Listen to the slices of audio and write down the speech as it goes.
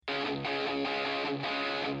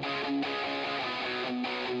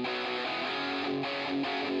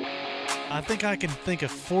I think I can think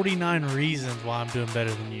of 49 reasons why I'm doing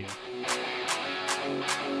better than you.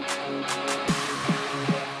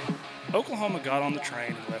 Oklahoma got on the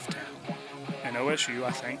train and left town. And OSU,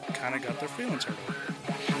 I think, kind of got their feelings hurt over it.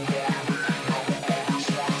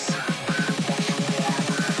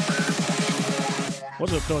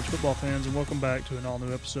 What's up, college football fans, and welcome back to an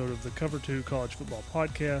all-new episode of the Cover 2 College Football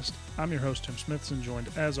Podcast. I'm your host, Tim Smithson, joined,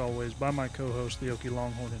 as always, by my co-host, the Okie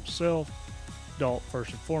Longhorn himself, Dalt,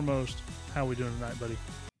 first and foremost. How we doing tonight, buddy?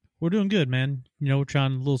 We're doing good, man. You know, we're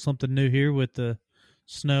trying a little something new here with the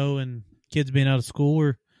snow and kids being out of school.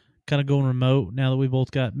 We're kind of going remote now that we both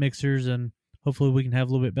got mixers, and hopefully we can have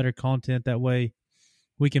a little bit better content. That way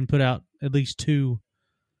we can put out at least 2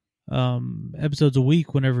 episodes a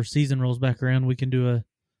week whenever season rolls back around. We can do a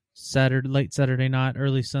late Saturday night,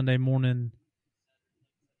 early Sunday morning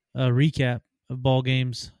recap of ball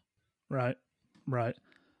games. Right.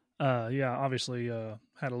 Yeah, obviously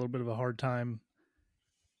had a little bit of a hard time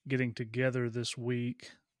getting together this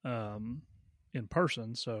week in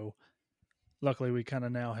person, so luckily we kind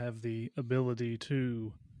of now have the ability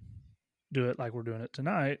to do it like we're doing it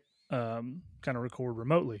tonight, kind of record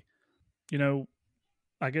remotely. You know,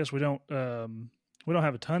 I guess we don't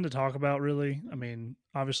have a ton to talk about, really. I mean,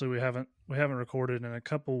 obviously we haven't recorded in a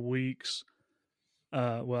couple weeks.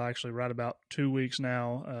 Well, actually, right about 2 weeks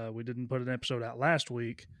now. We didn't put an episode out last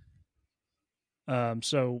week.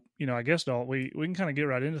 So, you know, I guess, Dalt, we can kind of get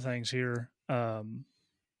right into things here.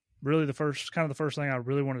 Really, the first thing I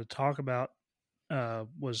really wanted to talk about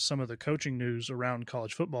was some of the coaching news around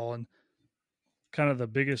college football, and kind of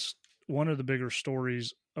one of the bigger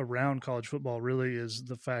stories around college football really is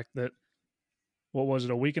the fact that, what was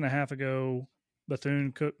it, a week and a half ago,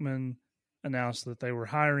 Bethune-Cookman announced that they were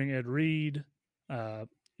hiring Ed Reed,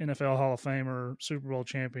 NFL Hall of Famer, Super Bowl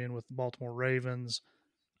champion with the Baltimore Ravens.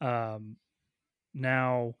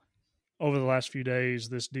 Now, over the last few days,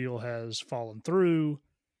 this deal has fallen through,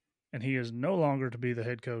 and he is no longer to be the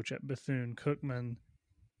head coach at Bethune-Cookman.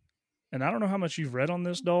 And I don't know how much you've read on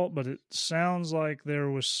this, Dalt, but it sounds like there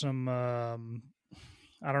was some,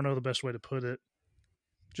 I don't know the best way to put it,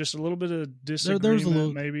 just a little bit of disagreement. There was a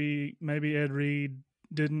little... Maybe Ed Reed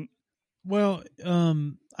didn't. Well,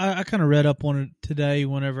 I kind of read up on it today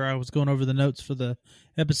whenever I was going over the notes for the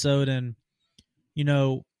episode, and, you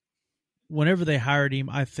know, whenever they hired him,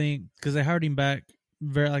 I think, because they hired him back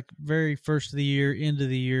very first of the year, end of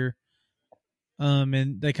the year,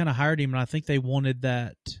 and they kind of hired him, and I think they wanted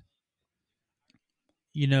that,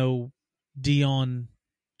 you know, Deion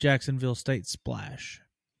Jacksonville State splash.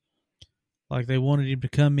 Like, they wanted him to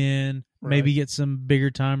come in, maybe get some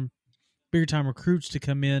bigger time recruits to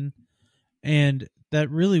come in, and that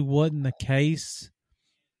really wasn't the case.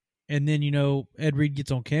 And then, you know, Ed Reed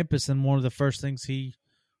gets on campus, and one of the first things he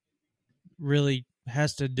really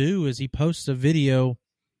has to do is he posts a video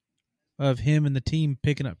of him and the team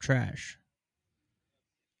picking up trash.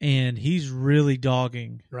 And he's really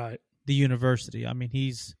dogging the university. I mean,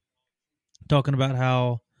 he's talking about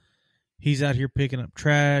how he's out here picking up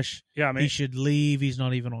trash. Yeah, I mean, he should leave. He's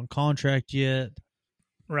not even on contract yet.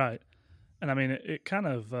 Right. And I mean, it kind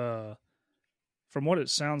of, from what it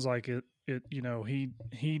sounds like, it you know,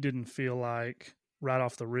 he didn't feel like right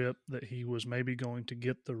off the rip that he was maybe going to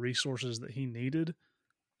get the resources that he needed.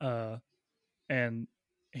 And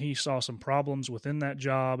he saw some problems within that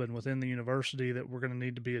job and within the university that were going to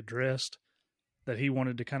need to be addressed, that he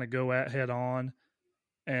wanted to kind of go at head on.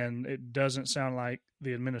 And it doesn't sound like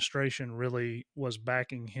the administration really was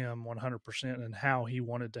backing him 100% in how he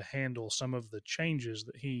wanted to handle some of the changes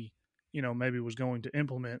that he, you know, maybe was going to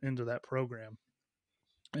implement into that program.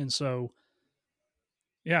 And so,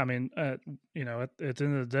 yeah, I mean, you know, at the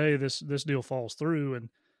end of the day, this deal falls through, and,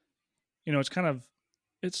 you know, it's kind of,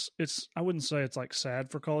 it's I wouldn't say it's like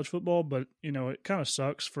sad for college football, but, you know, it kind of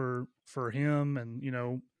sucks for him and, you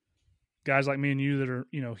know, guys like me and you that are,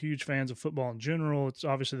 you know, huge fans of football in general. It's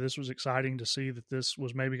obviously, this was exciting to see that this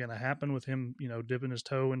was maybe going to happen with him, you know, dipping his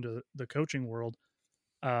toe into the coaching world.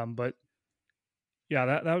 But yeah,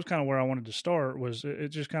 that was kind of where I wanted to start. Was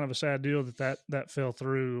it's just kind of a sad deal that fell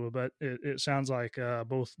through, but it sounds like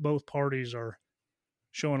both parties are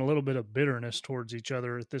showing a little bit of bitterness towards each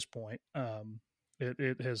other at this point.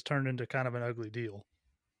 It has turned into kind of an ugly deal.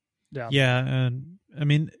 Yeah, and I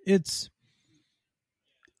mean,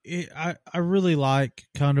 I really like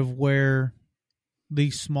kind of where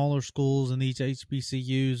these smaller schools and these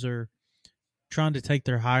HBCUs are trying to take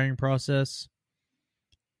their hiring process.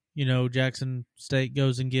 You know, Jackson State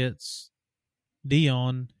goes and gets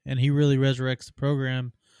Deion, and he really resurrects the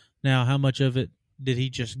program. Now, how much of it did he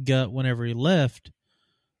just gut whenever he left?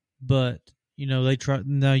 But They try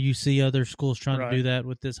now. You see other schools trying Right. to do that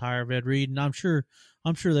with this hire of Ed Reed, and I'm sure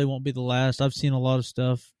they won't be the last. I've seen a lot of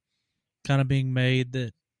stuff kind of being made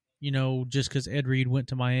that just because Ed Reed went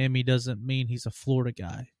to Miami doesn't mean he's a Florida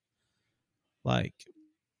guy. Like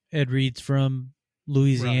Ed Reed's from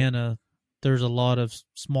Louisiana. Right. There's a lot of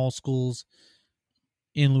small schools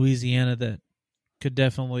in Louisiana that could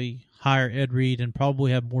definitely hire Ed Reed and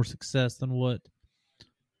probably have more success than what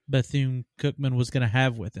Bethune-Cookman was going to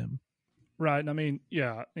have with him. Right. And I mean,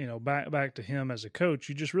 yeah, back to him as a coach,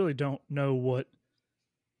 you just really don't know what.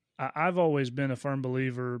 I've always been a firm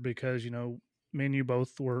believer because, me and you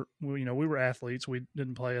both were, we were athletes. We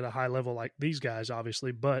didn't play at a high level like these guys,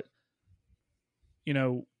 obviously, but,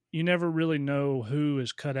 you never really know who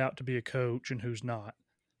is cut out to be a coach and who's not.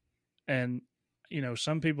 And,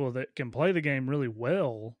 some people that can play the game really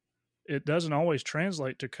well, it doesn't always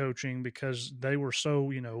translate to coaching because they were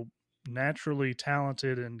so, naturally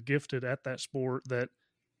talented and gifted at that sport that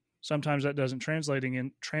sometimes that doesn't translate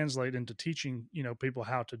into teaching, people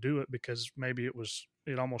how to do it because maybe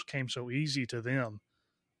it almost came so easy to them.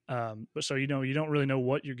 But so, you don't really know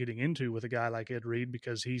what you're getting into with a guy like Ed Reed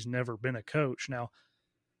because he's never been a coach. Now,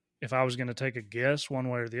 if I was going to take a guess one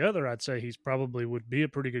way or the other, I'd say he's probably would be a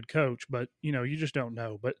pretty good coach, but you just don't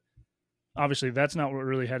know. But obviously that's not what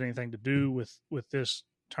really had anything to do with this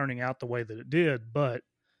turning out the way that it did. But,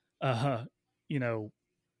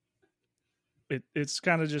 it's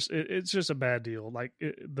kind of just, it's just a bad deal. Like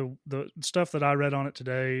the stuff that I read on it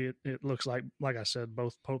today, it looks like I said,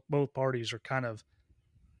 both parties are kind of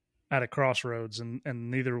at a crossroads and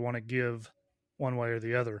neither want to give one way or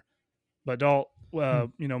the other. But Dalt,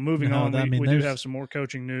 moving on, we do have some more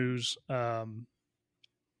coaching news. That's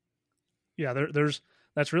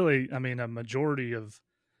really, a majority of,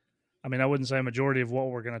 I wouldn't say a majority of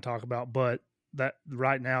what we're going to talk about, but that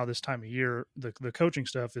right now, this time of year, the coaching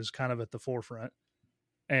stuff is kind of at the forefront.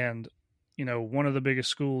 And, one of the biggest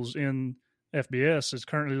schools in FBS is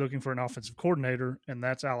currently looking for an offensive coordinator, and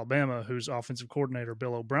that's Alabama, whose offensive coordinator,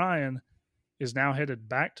 Bill O'Brien, is now headed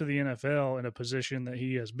back to the NFL in a position that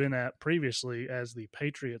he has been at previously as the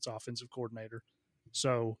Patriots offensive coordinator.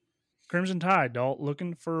 So Crimson Tide, Dalt,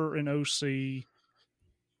 looking for an OC.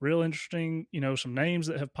 Real interesting, some names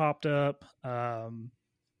that have popped up.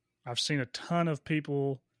 I've seen a ton of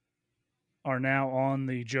people are now on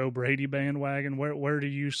the Joe Brady bandwagon. Where do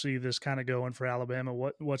you see this kind of going for Alabama?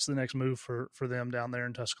 What's the next move for them down there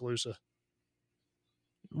in Tuscaloosa?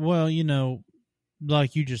 Well,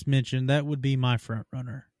 like you just mentioned, that would be my front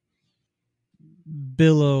runner.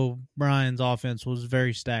 Bill O'Brien's offense was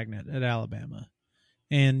very stagnant at Alabama,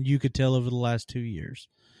 and you could tell over the last 2 years.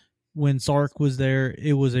 When Sark was there,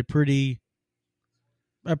 it was a pretty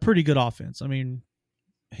good offense.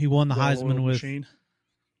 He won the Heisman with machine.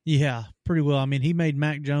 Yeah, pretty well. He made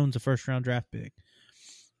Mac Jones a first-round draft pick.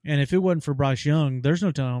 And if it wasn't for Bryce Young, there's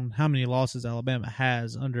no telling how many losses Alabama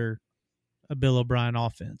has under a Bill O'Brien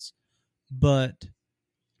offense. But,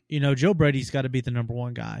 Joe Brady's got to be the number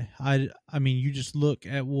one guy. You just look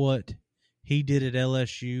at what he did at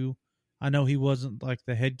LSU. I know he wasn't like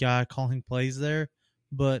the head guy calling plays there,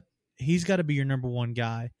 but he's got to be your number one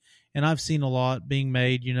guy. And I've seen a lot being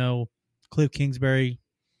made, Cliff Kingsbury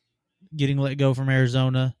getting let go from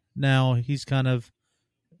Arizona. Now he's kind of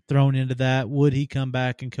thrown into that. Would he come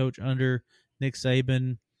back and coach under Nick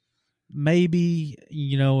Saban? Maybe,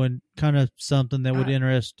 and kind of something that would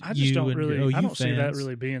interest I just you don't and really, your OU I don't fans. see that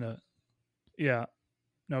really being a. Yeah,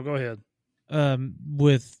 no, go ahead.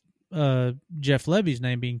 With Jeff Levy's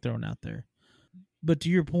name being thrown out there, but to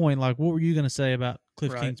your point, like, what were you going to say about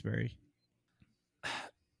Cliff Kingsbury?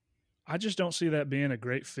 I just don't see that being a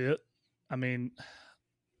great fit.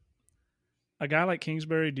 A guy like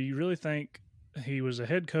Kingsbury, do you really think he was a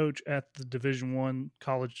head coach at the Division I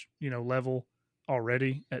college, level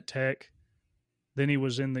already at Tech? Then he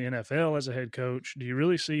was in the NFL as a head coach. Do you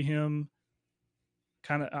really see him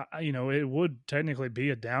kind of, it would technically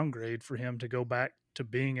be a downgrade for him to go back to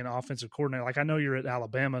being an offensive coordinator. Like, I know you're at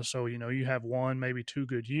Alabama, so, you have 1, maybe 2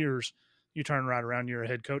 good years. You turn right around, you're a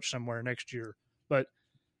head coach somewhere next year. But,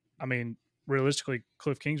 realistically,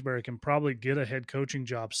 Cliff Kingsbury can probably get a head coaching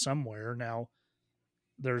job somewhere. Now,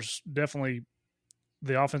 there's definitely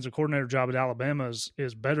the offensive coordinator job at Alabama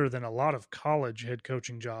is better than a lot of college head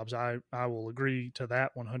coaching jobs. I will agree to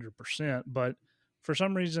that 100%. But for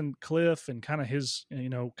some reason, Cliff and kind of his,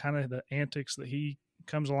 kind of the antics that he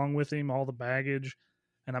comes along with him, all the baggage.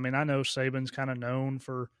 And I know Saban's kind of known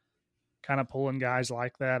for kind of pulling guys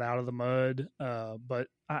like that out of the mud. But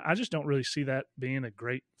I just don't really see that being a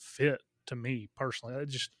great fit to me personally.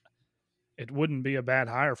 It wouldn't be a bad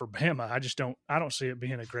hire for Bama. I don't see it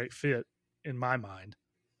being a great fit in my mind.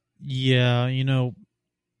 Yeah,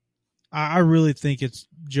 I really think it's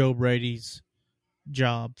Joe Brady's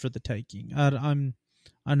job for the taking.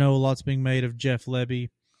 I know a lot's being made of Jeff Lebby,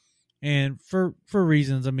 and for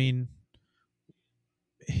reasons. I mean,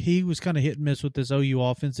 he was kind of hit and miss with this OU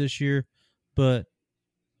offense this year, but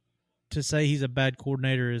to say he's a bad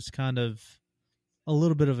coordinator is kind of a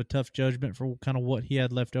little bit of a tough judgment for kind of what he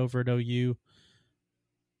had left over at OU.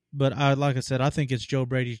 But like I said, I think it's Joe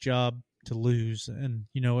Brady's job to lose, and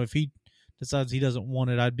if he decides he doesn't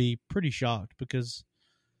want it, I'd be pretty shocked because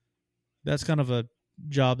that's kind of a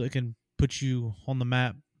job that can put you on the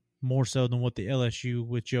map more so than what the LSU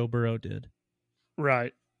with Joe Burrow did.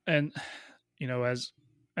 Right. And, as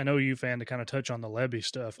an OU fan, to kind of touch on the Lebby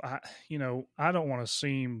stuff, I don't want to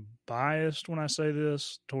seem biased when I say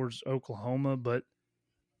this towards Oklahoma, but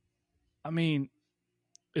I mean,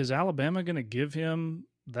 is Alabama going to give him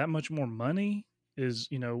that much more money? Is,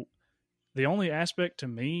 the only aspect to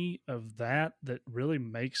me of that really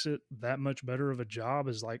makes it that much better of a job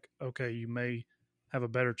is like, okay, you may have a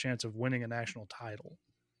better chance of winning a national title.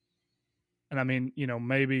 And I mean,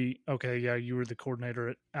 maybe, okay, yeah, you were the coordinator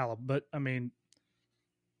at Alabama, but I mean,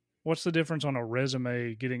 what's the difference on a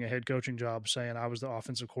resume getting a head coaching job saying I was the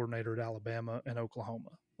offensive coordinator at Alabama and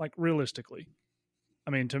Oklahoma? Like realistically,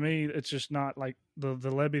 I mean, to me, it's just not like the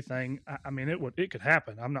Lebby thing. I mean, it could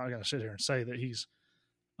happen. I'm not going to sit here and say that he's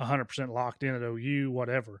 100% locked in at OU,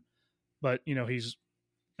 whatever. But he's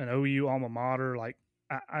an OU alma mater. Like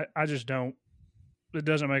I just don't. It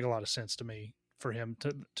doesn't make a lot of sense to me for him.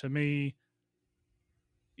 To me,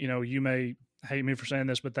 you may hate me for saying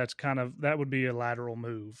this, but that would be a lateral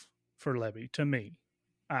move for Lebby to me.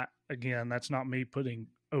 Again, that's not me putting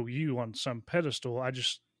OU on some pedestal.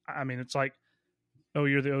 I mean, it's like, oh,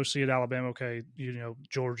 you're the OC at Alabama, okay,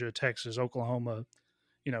 Georgia, Texas, Oklahoma,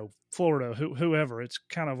 Florida, whoever. It's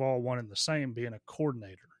kind of all one and the same being a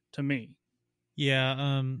coordinator to me.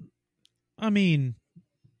 Yeah, I mean,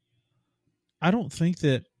 I don't think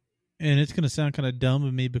that, and it's going to sound kind of dumb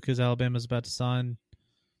of me because Alabama's about to sign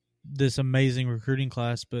this amazing recruiting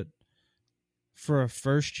class, but for a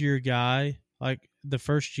first-year guy, like the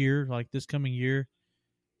first year, like this coming year,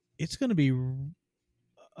 it's going to be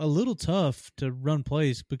a little tough to run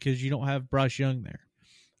plays because you don't have Bryce Young there.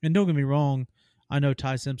 And don't get me wrong, I know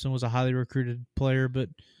Ty Simpson was a highly recruited player, but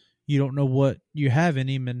you don't know what you have in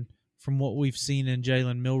him. And from what we've seen in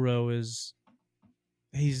Jalen Milroe is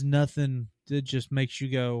he's nothing that just makes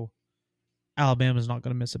you go, Alabama's not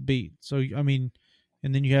going to miss a beat. So, I mean,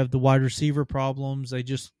 and then you have the wide receiver problems. They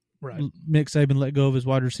just, Nick Saban let go of his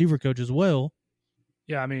wide receiver coach as well.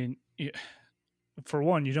 Yeah, I mean, for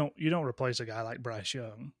one, you don't replace a guy like Bryce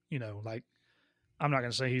Young. Like I'm not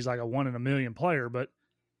going to say he's like a 1 in a million player, but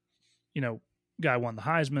guy won the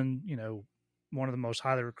Heisman. One of the most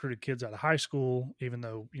highly recruited kids out of high school, even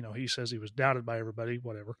though he says he was doubted by everybody.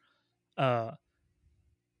 Whatever.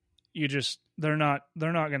 They're not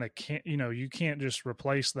going to you can't just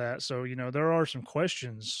replace that. So there are some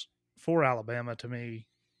questions for Alabama to me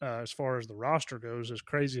as far as the roster goes. As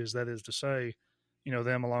crazy as that is to say,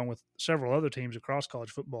 them along with several other teams across college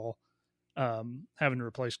football having to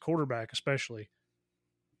replace quarterback, especially.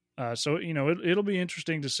 So it'll be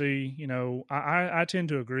interesting to see. I tend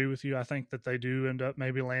to agree with you. I think that they do end up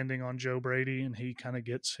maybe landing on Joe Brady, and he kind of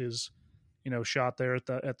gets his shot there at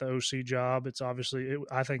the OC job. It's obviously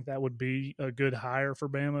I think that would be a good hire for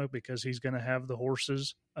Bama because he's going to have the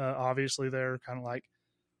horses obviously there, kind of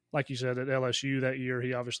like you said at LSU that year.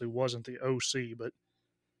 He obviously wasn't the OC, but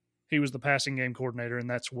he was the passing game coordinator, and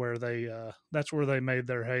that's where they made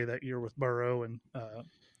their hay that year with Burrow and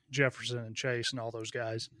Jefferson and Chase and all those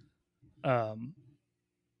guys.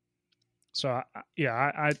 So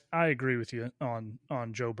I agree with you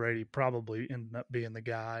on Joe Brady probably ending up being the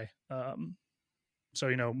guy. So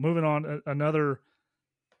moving on, another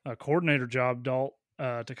coordinator job, Dalt,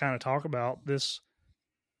 to kind of talk about this.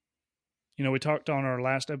 We talked on our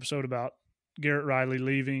last episode about Garrett Riley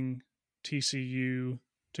leaving TCU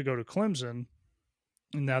to go to Clemson.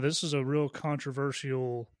 And now this is a real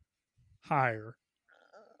controversial hire.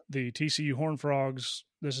 The TCU Horned Frogs,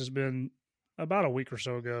 this has been about a week or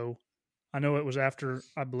so ago. I know it was after,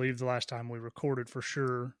 I believe, the last time we recorded for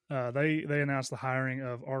sure. They announced the hiring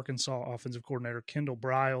of Arkansas offensive coordinator Kendall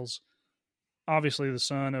Briles, obviously the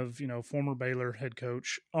son of former Baylor head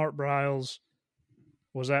coach Art Briles.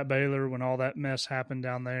 Was at Baylor when all that mess happened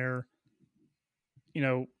down there.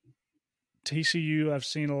 TCU, I've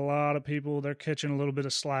seen a lot of people, they're catching a little bit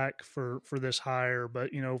of slack for this hire, but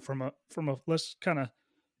from a let's kind of,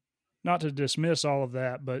 not to dismiss all of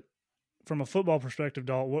that, but from a football perspective,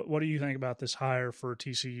 Dalt, what do you think about this hire for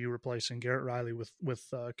TCU replacing Garrett Riley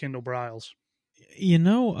with Kendall Briles? You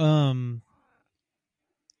know,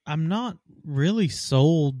 I'm not really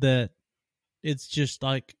sold that it's just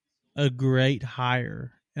like a great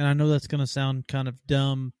hire. And I know that's going to sound kind of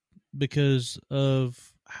dumb because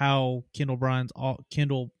of how Kendall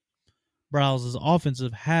Briles'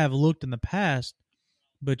 offensive have looked in the past.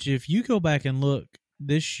 But if you go back and look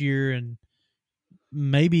this year and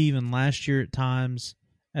maybe even last year at times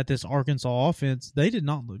at this Arkansas offense, they did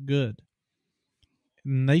not look good.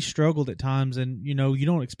 And they struggled at times, and you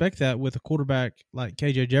don't expect that with a quarterback like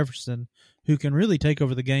KJ Jefferson, who can really take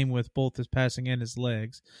over the game with both his passing and his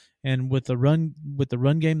legs. And with the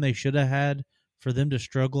run game they should have had, for them to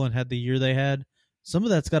struggle and had the year they had, some of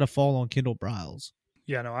that's got to fall on Kendall Briles.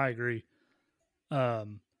 Yeah, no, I agree.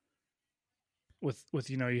 With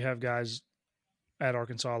you have guys at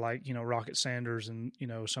Arkansas like Rocket Sanders and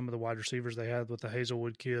some of the wide receivers they had with the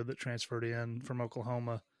Hazelwood kid that transferred in from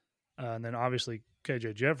Oklahoma. And then obviously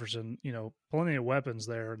KJ Jefferson, plenty of weapons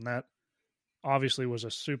there. And that obviously was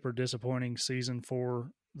a super disappointing season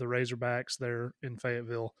for the Razorbacks there in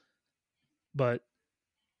Fayetteville. But,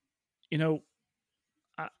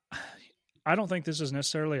 I don't think this is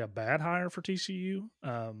necessarily a bad hire for TCU.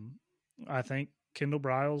 I think Kendall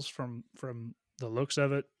Briles, from the looks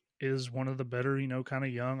of it, is one of the better, kind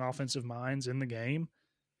of young offensive minds in the game.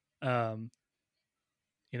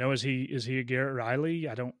 Is he a Garrett Riley?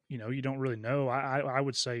 I don't, you don't really know. I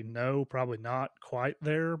would say no, probably not quite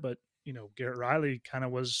there. But Garrett Riley kind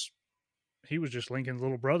of he was just Lincoln's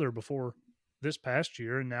little brother before this past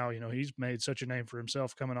year, and now he's made such a name for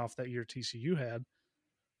himself coming off that year TCU had.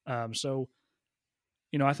 So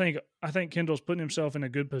I think Kendall's putting himself in a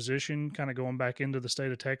good position, kind of going back into the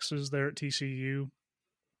state of Texas there at TCU.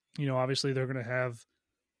 Obviously they're going to have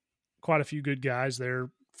quite a few good guys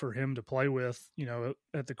there for him to play with,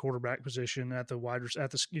 at the quarterback position, at the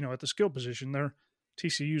at the skill position there.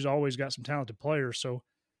 TCU's always got some talented players. So,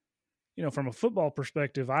 from a football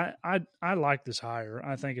perspective, I like this hire.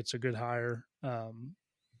 I think it's a good hire.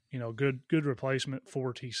 Good replacement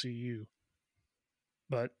for TCU.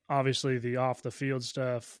 But obviously the off the field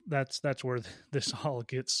stuff, that's where this all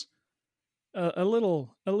gets a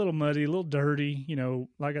little muddy, a little dirty.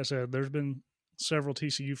 Like I said, there's been several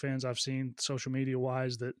TCU fans I've seen social media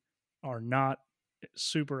wise that are not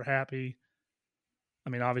super happy. I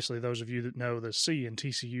mean, obviously those of you that know the C in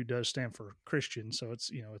TCU does stand for Christian. So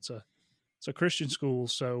it's a Christian school.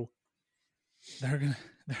 So they're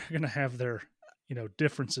going to have their,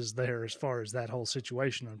 differences there as far as that whole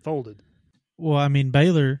situation unfolded. Well, I mean,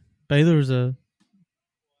 Baylor's a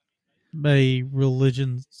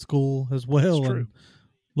religion school as well. True. And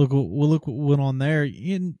look what went on there.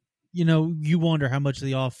 You wonder how much of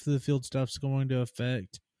the off the field stuff's going to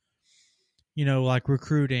affect, like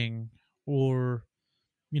recruiting or,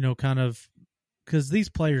 kind of, because these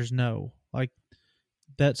players know, like,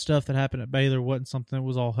 that stuff that happened at Baylor wasn't something that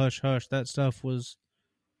was all hush hush. That stuff was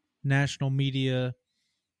national media,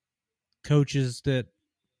 coaches that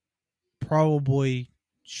probably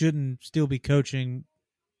shouldn't still be coaching.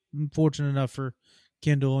 I'm fortunate enough for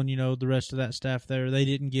Kendall and, the rest of that staff there. They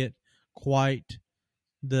didn't get quite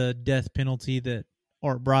the death penalty that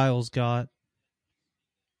Art Briles got.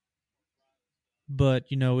 But,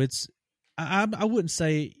 I wouldn't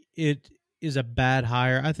say it is a bad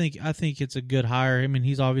hire. I think it's a good hire. I mean,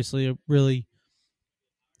 he's obviously a really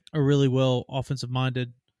well offensive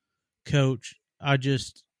minded coach.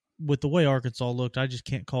 With the way Arkansas looked, I just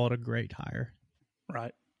can't call it a great hire.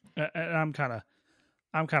 Right. And I'm kind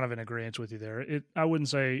of in agreement with you there. I wouldn't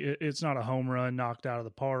say it's not a home run knocked out of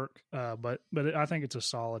the park, but I think it's a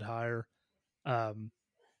solid hire.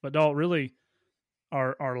 But Dalt, really,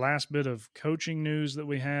 our last bit of coaching news that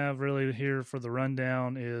we have really here for the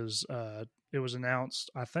rundown is it was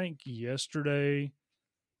announced, I think, yesterday.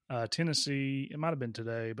 Tennessee, it might have been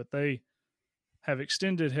today, but they have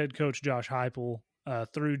extended head coach Josh Heupel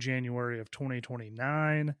through January of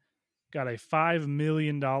 2029. Got a $5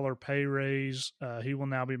 million pay raise. He will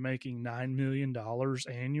now be making $9 million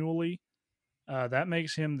annually. That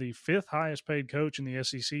makes him the fifth highest paid coach in the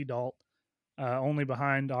SEC, Dalt. Only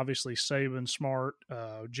behind, obviously, Saban, Smart,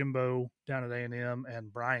 Jimbo down at A&M,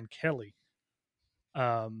 and Brian Kelly.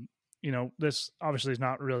 This obviously is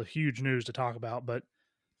not really huge news to talk about, but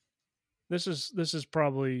this is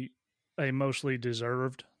probably a mostly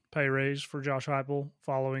deserved pay raise for Josh Heupel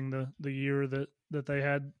following the year that they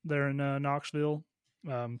had there in Knoxville,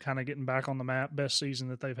 kind of getting back on the map. Best season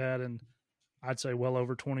that they've had in, I'd say, well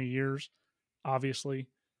over 20 years, obviously.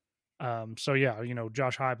 So yeah,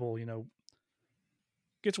 Josh Heupel,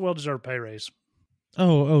 gets a well-deserved pay raise.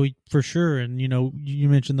 Oh, for sure. And you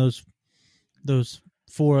mentioned those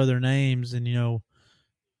four other names, and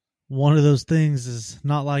one of those things is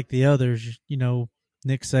not like the others. You know,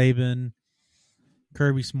 Nick Saban,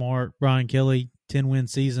 Kirby Smart, Brian Kelly, 10-win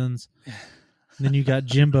seasons. And then you got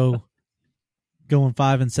Jimbo going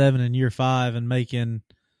 5-7 in year 5 and making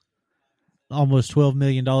almost $12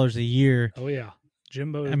 million a year. Oh yeah,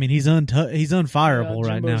 Jimbo. I mean, he's unfireable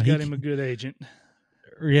right now. Jimbo's got him a good agent.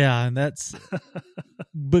 Yeah, and that's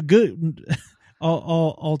but good.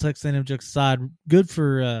 All Texas A&M jokes aside, good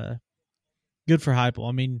for Heupel.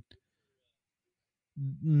 I mean,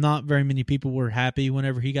 not very many people were happy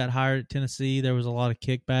whenever he got hired at Tennessee. There was a lot of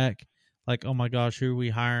kickback, like, "Oh my gosh, who are we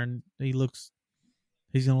hiring? He's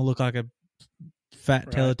going to look like a fat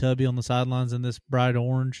Teletubby on the sidelines in this bright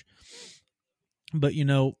orange." But you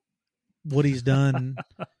know what he's done.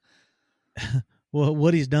 Well,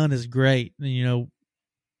 what he's done is great, and you know,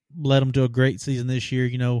 led him to a great season this year.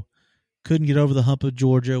 You know, couldn't get over the hump of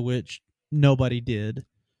Georgia, which nobody did,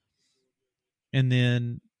 and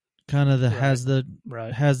then kind of has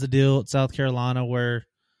the deal at South Carolina where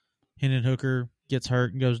Hendon Hooker gets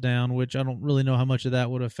hurt and goes down, which I don't really know how much of that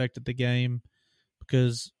would have affected the game,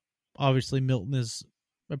 because obviously Milton is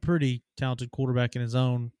a pretty talented quarterback in his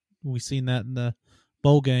own. We've seen that in the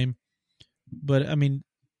bowl game. But I mean,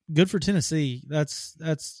 good for Tennessee. That's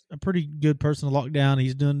a pretty good person to lock down.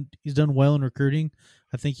 He's done well in recruiting.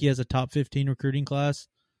 I think he has a top 15 recruiting class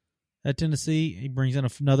at Tennessee. He brings in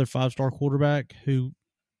another 5-star quarterback who,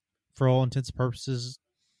 for all intents and purposes,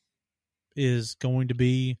 is going to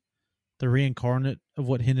be the reincarnate of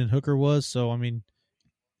what Hendon Hooker was. So I mean,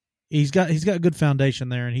 he's got a good foundation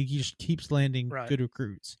there, and he just keeps landing good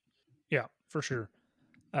recruits. Yeah, for sure.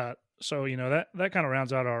 So you know that kind of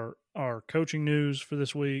rounds out our coaching news for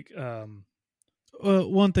this week.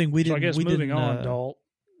 One thing we didn't. So I guess moving on, Dalt.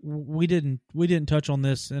 We didn't touch on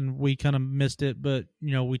this, and we kind of missed it. But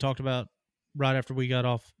you know, we talked about right after we got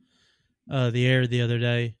off the air the other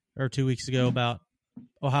day or 2 weeks ago about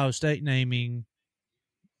Ohio State naming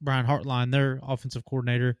Brian Hartline their offensive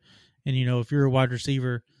coordinator. And you know, if you're a wide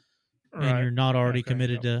receiver and you're not already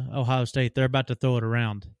committed to Ohio State, they're about to throw it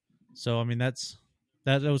around. So I mean, that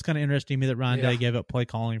was kind of interesting to me that Ryan Day gave up play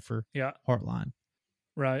calling for Hartline.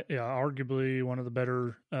 Right. Yeah. Arguably one of the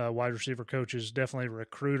better wide receiver coaches, definitely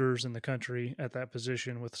recruiters in the country at that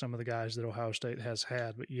position with some of the guys that Ohio State has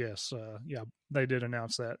had. But yes, they did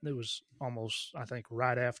announce that. It was almost, I think,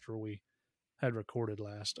 right after we had recorded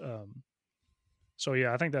last. So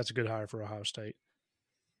yeah, I think that's a good hire for Ohio State.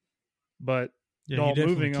 But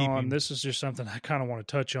moving on, this is just something I kind of want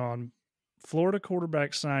to touch on. Florida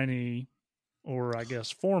quarterback signee, or I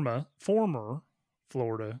guess former Florida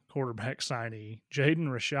quarterback signee, Jaden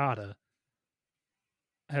Rashada,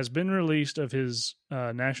 has been released of his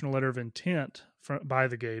national letter of intent by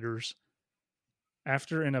the Gators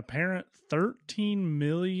after an apparent $13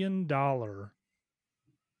 million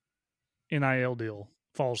NIL deal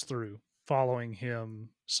falls through following him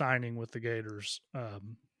signing with the Gators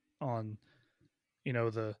on, you know,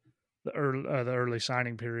 the early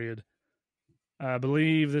signing period. I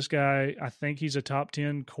believe this guy, I think he's a top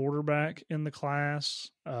 10 quarterback in the class,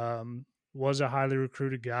 was a highly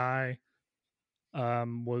recruited guy,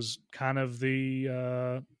 was kind of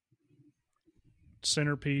the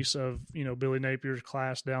centerpiece of, you know, Billy Napier's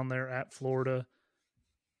class down there at Florida.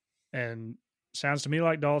 And sounds to me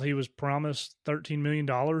like, Dalt, he was promised $13 million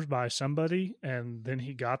by somebody, and then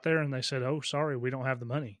he got there and they said, "Oh, sorry, we don't have the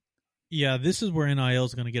money." Yeah, this is where NIL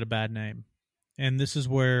is going to get a bad name. And this is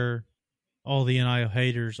where all the NIL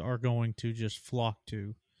haters are going to just flock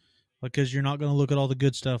to, because you're not going to look at all the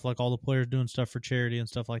good stuff, like all the players doing stuff for charity and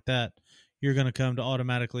stuff like that. You're going to come to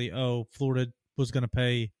automatically, oh, Florida was going to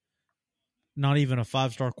pay not even a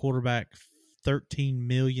 5-star quarterback $13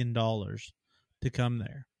 million to come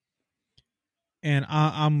there. And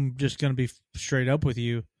I'm just going to be straight up with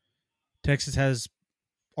you. Texas has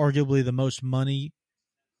arguably the most money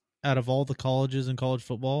out of all the colleges in college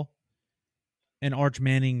football, and Arch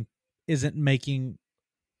Manning isn't making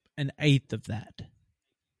an eighth of that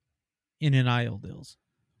in NIL deals.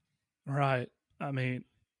 Right. I mean,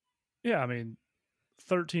 yeah,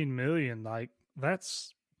 13 million, like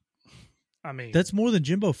that's more than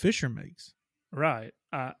Jimbo Fisher makes. Right.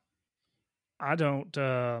 I don't,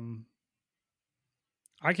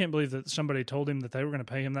 I can't believe that somebody told him that they were going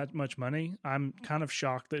to pay him that much money. I'm kind of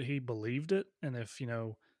shocked that he believed it. And if, you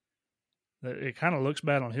know, that it kind of looks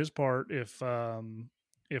bad on his part if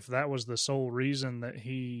that was the sole reason that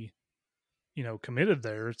he, you know, committed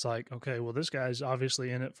there. It's like, okay, well, this guy's obviously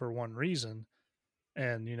in it for one reason.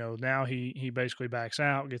 And, you know, now he basically backs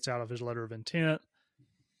out, gets out of his letter of intent,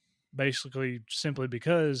 basically simply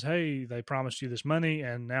because, hey, they promised you this money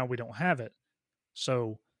and now we don't have it.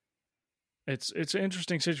 So it's an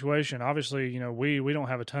interesting situation. Obviously, we don't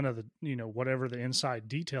have a ton of the whatever the inside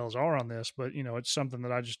details are on this, but it's something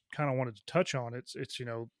that I just kind of wanted to touch on. It's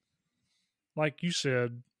like you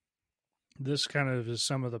said, this kind of is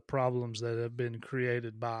some of the problems that have been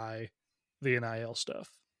created by the NIL stuff.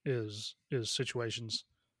 Is situations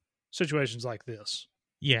like this.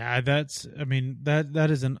 Yeah, that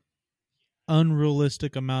is an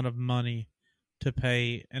unrealistic amount of money to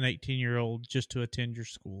pay an 18-year-old just to attend your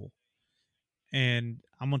school. And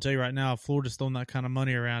I'm gonna tell you right now, if Florida's throwing that kind of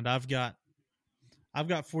money around, I've got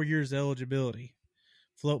 4 years eligibility.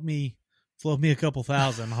 Float me a couple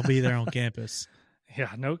thousand. I'll be there on campus.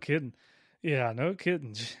 Yeah, no kidding. Yeah, no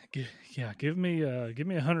kidding. Yeah, give me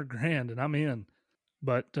 $100,000 and I'm in.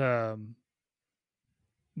 But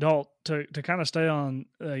Dalt, to kind of stay on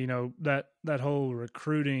that whole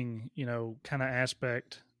recruiting kind of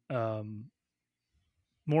aspect.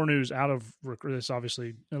 More news out of this,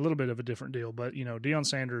 obviously a little bit of a different deal, but Deion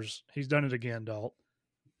Sanders, he's done it again. Dalt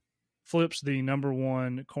flips the number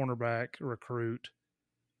one cornerback recruit,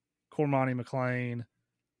 Cormani McClain,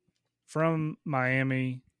 from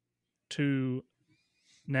Miami to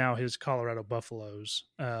now his Colorado Buffaloes.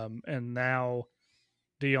 And now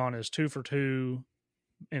Deion is 2 for 2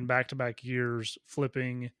 in back-to-back years,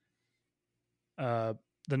 flipping the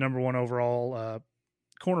number one overall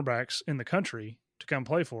cornerbacks in the country to come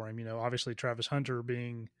play for him. Obviously Travis Hunter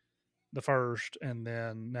being the first, and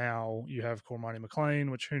then now you have Cormani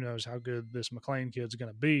McClain, which who knows how good this McClain kid's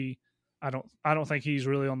going to be. I don't think he's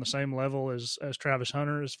really on the same level as Travis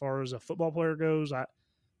Hunter as far as a football player goes. I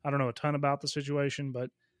don't know a ton about the situation,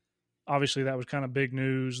 but obviously that was kind of big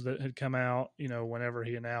news that had come out, whenever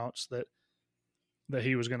he announced that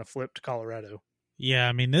he was going to flip to Colorado.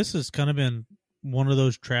 Yeah, this has kind of been one of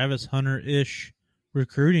those Travis Hunter-ish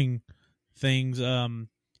recruiting things.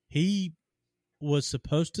 He was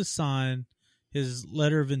supposed to sign his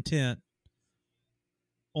letter of intent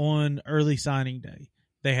on early signing day.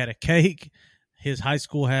 They had a cake. His high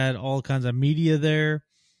school had all kinds of media there,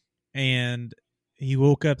 and he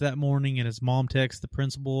woke up that morning and his mom texted the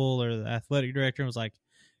principal or the athletic director and was like,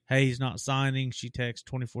 hey, he's not signing. She texted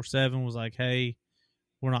 24/7, was like, hey,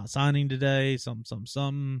 we're not signing today,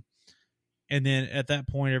 something. And then at that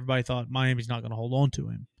point, everybody thought Miami's not going to hold on to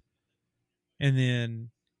him. And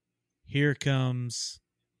then here comes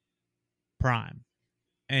Prime.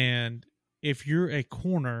 And if you're a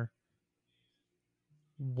corner,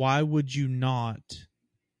 why would you not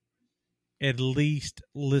at least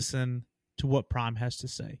listen to what Prime has to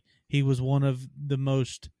say? He was one of the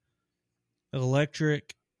most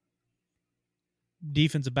electric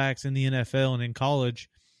defensive backs in the NFL and in college.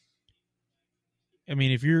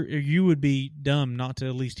 If you would be dumb not to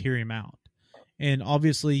at least hear him out. And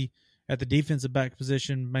obviously at the defensive back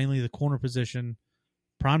position, mainly the corner position,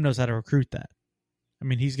 Prime knows how to recruit that.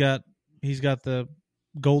 He's got the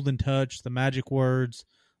golden touch, the magic words.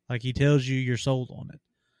 Like, he tells you, you're sold on it.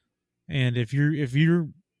 And if you're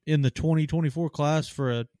in the 2024 class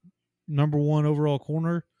for a number one overall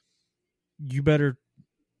corner, you better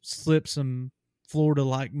slip some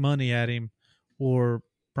Florida-like money at him, or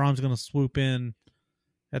Prime's going to swoop in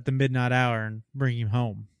at the midnight hour and bring him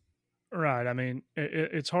home. Right.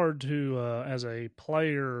 It's hard to, as a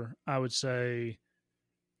player, I would say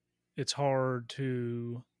it's hard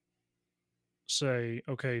to say,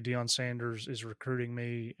 okay, Deion Sanders is recruiting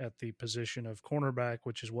me at the position of cornerback,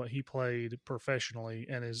 which is what he played professionally,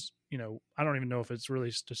 and is, I don't even know if it's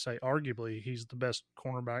really to say arguably he's the best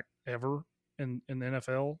cornerback ever in the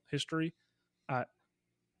NFL history. I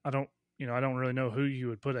don't really know who you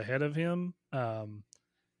would put ahead of him.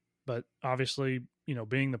 But obviously,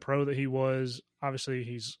 being the pro that he was, obviously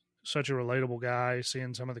he's such a relatable guy,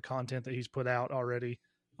 seeing some of the content that he's put out already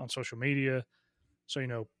on social media.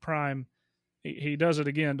 So, Prime, he does it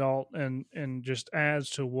again, Dalt, and just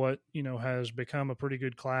adds to what, has become a pretty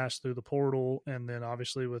good class through the portal. And then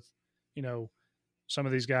obviously with, some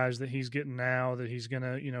of these guys that he's getting now that he's going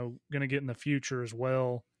to get in the future as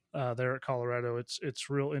well there at Colorado. It's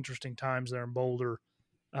real interesting times there in Boulder.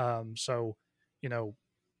 So,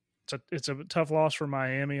 it's a tough loss for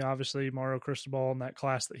Miami. Obviously, Mario Cristobal and that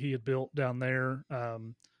class that he had built down there,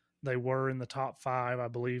 they were in the top 5. I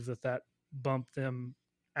believe that bumped them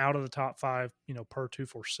out of the top 5, per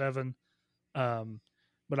 247.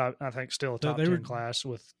 But I think still a top 10 class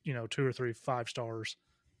with 2 or 3 5-stars.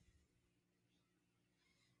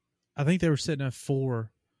 I think they were sitting at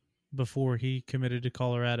 4 before he committed to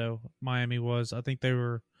Colorado. Miami was. I think they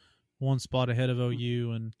were one spot ahead of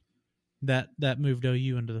OU, and that moved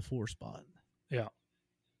OU into the 4 spot. Yeah.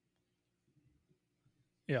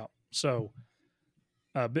 So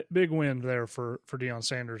big win there for Deion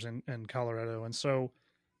Sanders in Colorado. And so,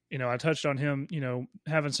 I touched on him,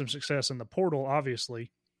 having some success in the portal,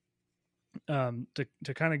 obviously. To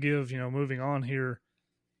kind of give, moving on here,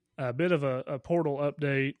 a bit of a portal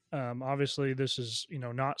update. Obviously, this is,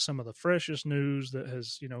 not some of the freshest news that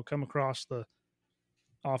has, come across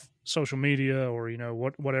off social media or,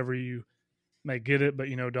 whatever you may get it. But,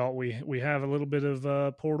 Dalt, we have a little bit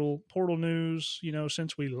of portal news,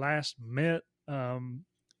 since we last met.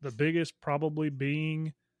 The biggest probably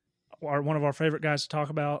being one of our favorite guys to talk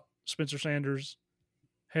about, Spencer Sanders,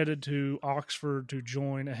 headed to Oxford to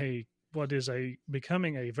join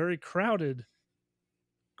becoming a very crowded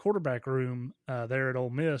quarterback room there at Ole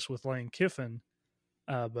Miss with Lane Kiffin.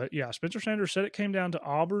 But yeah, Spencer Sanders said it came down to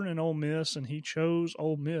Auburn and Ole Miss, and he chose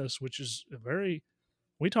Ole Miss, which is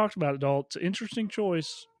we talked about it, Dalt. It's an interesting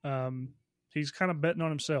choice. He's kind of betting on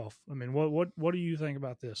himself. I mean, what do you think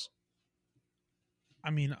about this? I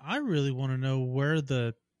mean, I really want to know where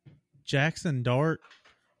the Jackson Dart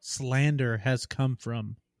slander has come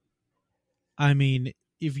from. I mean,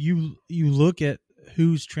 if you look at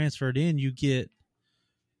who's transferred in, you get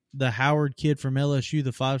the Howard kid from LSU,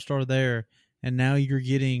 the 5-star there, and now you're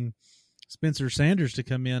getting Spencer Sanders to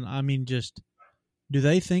come in. I mean, do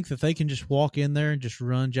they think that they can just walk in there and just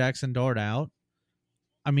run Jackson Dart out?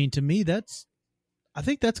 I mean, to me, I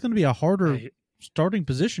think that's going to be a harder starting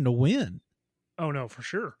position to win. Oh, no, for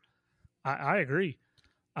sure. I agree.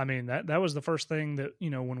 I mean, that was the first thing that,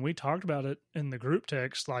 when we talked about it in the group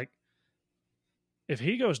text, like, if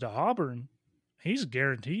he goes to Auburn, he's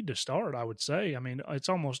guaranteed to start, I would say. I mean, it's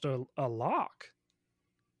almost a lock.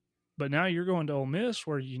 But now you're going to Ole Miss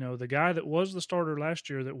where, the guy that was the starter last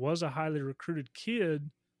year that was a highly recruited kid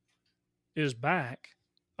is back,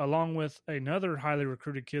 along with another highly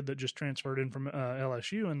recruited kid that just transferred in from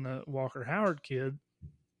LSU and the Walker Howard kid.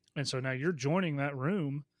 And so now you're joining that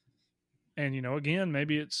room. And, again,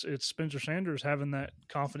 maybe it's Spencer Sanders having that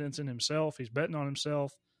confidence in himself. He's betting on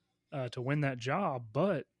himself to win that job.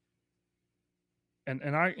 But,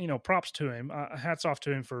 and I, props to him. Hats off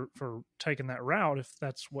to him for taking that route if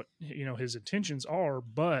that's what, his intentions are.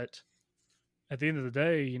 But at the end of the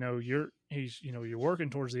day, you're working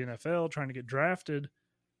towards the NFL, trying to get drafted.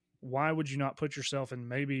 Why would you not put yourself in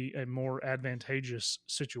maybe a more advantageous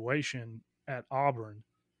situation at Auburn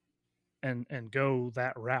and go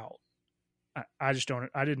that route? I just don't.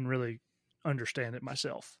 I didn't really understand it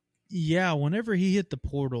myself. Yeah, whenever he hit the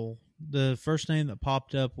portal, the first name that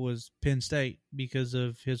popped up was Penn State because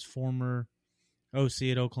of his former OC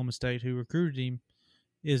at Oklahoma State who recruited him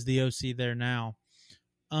is the OC there now.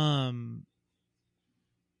 I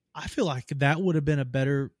feel like that would have been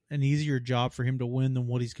an easier job for him to win than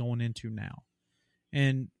what he's going into now.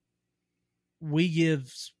 And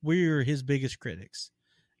we're his biggest critics.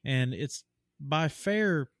 And it's by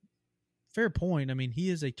fair point. I mean, he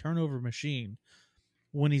is a turnover machine.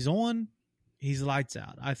 When he's on, he's lights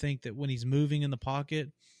out. I think that when he's moving in the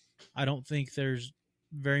pocket, I don't think there's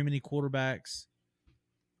very many quarterbacks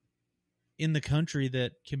in the country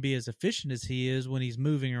that can be as efficient as he is when he's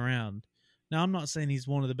moving around. Now, I'm not saying he's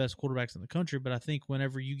one of the best quarterbacks in the country, but I think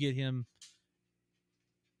whenever you get him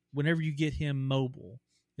mobile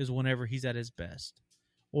is whenever he's at his best,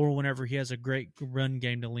 or whenever he has a great run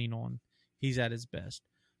game to lean on, he's at his best.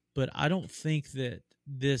 But I don't think that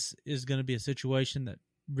this is going to be a situation that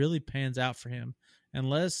really pans out for him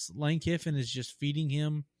unless Lane Kiffin is just feeding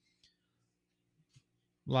him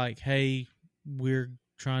like, hey, we're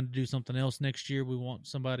trying to do something else next year. We want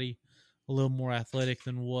somebody a little more athletic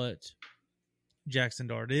than what Jackson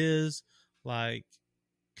Dart is. Like,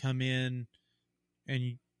 come in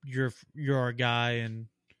and you're our guy, and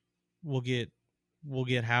we'll get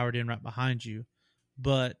Howard in right behind you.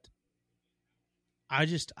 But I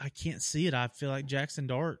can't see it. I feel like Jackson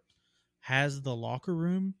Dart has the locker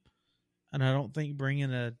room, and I don't think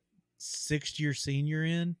bringing a 6th-year senior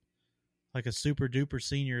in, like a super duper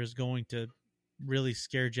senior, is going to really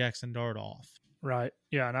scare Jackson Dart off. Right.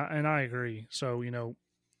 Yeah, and I agree. So,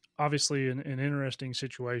 obviously an interesting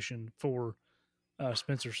situation for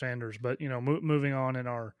Spencer Sanders. But, moving on in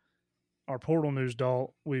our portal news,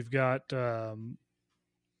 Dalt, we've got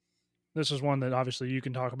this is one that obviously you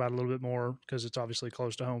can talk about a little bit more because it's obviously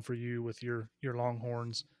close to home for you with your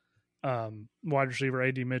Longhorns. Wide receiver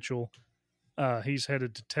A.D. Mitchell, he's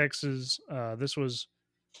headed to Texas. This was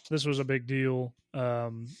a big deal.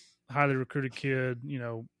 Highly recruited kid,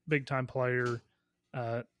 big time player.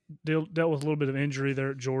 Dealt with a little bit of injury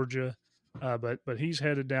there at Georgia, but he's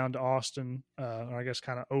headed down to Austin, or I guess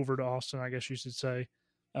kind of over to Austin, I guess you should say,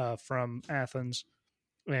 from Athens.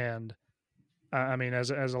 And I mean, as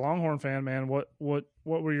a Longhorn fan, man, what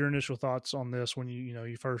were your initial thoughts on this when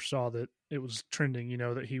you first saw that it was trending?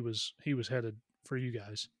 That he was headed for you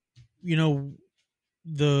guys.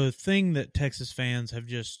 The thing that Texas fans have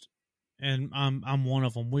just, and I'm one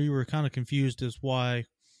of them. We were kind of confused as why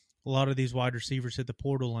a lot of these wide receivers hit the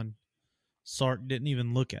portal and Sark didn't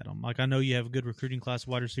even look at them. Like, I know you have a good recruiting class of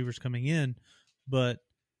wide receivers coming in, but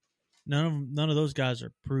none of those guys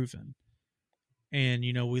are proven. And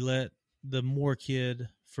we let the Moore kid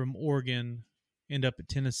from Oregon end up at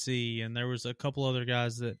Tennessee, and there was a couple other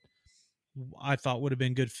guys that I thought would have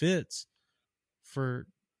been good fits for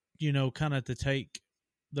kind of to take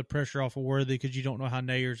the pressure off of Worthy, because you don't know how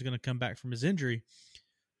Nayer's going to come back from his injury.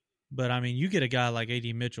 But I mean, you get a guy like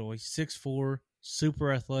A.D. Mitchell. He's 6'4",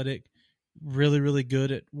 super athletic, really, really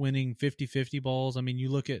good at winning 50-50 balls. I mean, you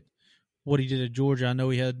look at what he did at Georgia. I know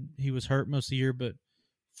he was hurt most of the year, but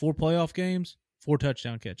 4 playoff games, 4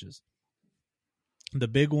 touchdown catches. The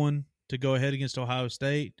big one to go ahead against Ohio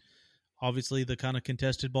State, obviously the kind of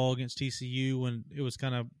contested ball against TCU when it was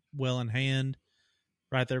kind of well in hand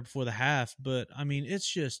right there before the half. But I mean,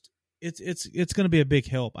 it's going to be a big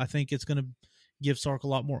help. I think it's going to give Sark a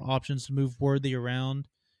lot more options to move Worthy around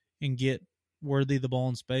and get Worthy the ball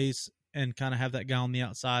in space and kind of have that guy on the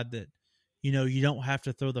outside that, you don't have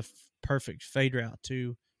to throw the perfect fade route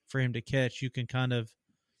to for him to catch. You can kind of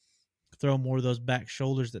throw more of those back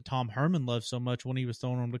shoulders that Tom Herman loved so much when he was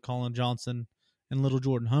throwing them to Colin Johnson and little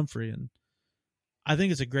Jordan Humphrey. And I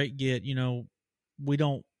think it's a great get. We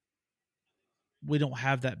don't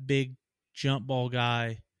have that big jump ball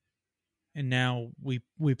guy, and now we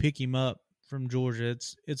pick him up from Georgia.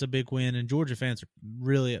 It's a big win, and Georgia fans are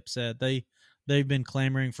really upset. They've been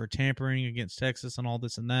clamoring for tampering against Texas and all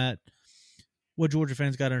this and that. What Georgia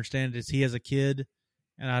fans got to understand is he has a kid,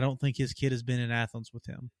 and I don't think his kid has been in Athens with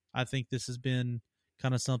him. I think this has been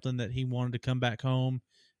kind of something that he wanted to come back home,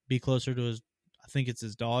 be closer to his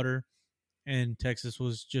daughter, and Texas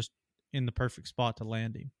was just in the perfect spot to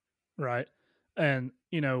land him. Right. And,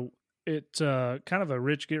 it's kind of a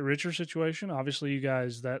rich get richer situation. Obviously, you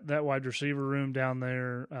guys, that wide receiver room down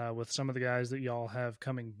there with some of the guys that y'all have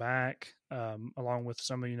coming back, along with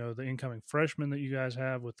some of, the incoming freshmen that you guys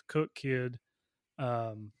have with the Cook kid.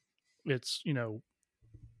 It's,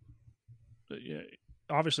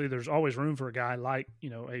 obviously there's always room for a guy like,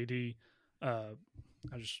 A.D.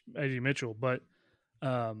 A.D. Mitchell, but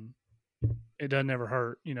it doesn't ever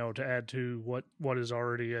hurt, to add to what is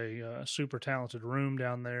already a super talented room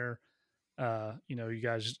down there.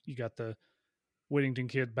 You got the Whittington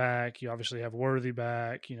kid back. You obviously have Worthy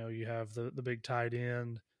back. You have the big tight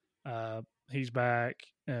end. He's back,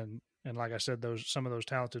 and like I said, some of those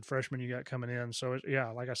talented freshmen you got coming in. So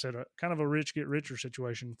like I said, kind of a rich get richer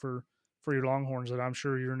situation for your Longhorns that I'm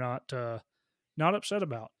sure you're not upset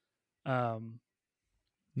about.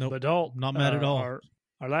 Nope, Adult, not mad at all.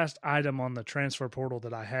 Our last item on the transfer portal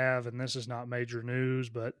that I have, and this is not major news,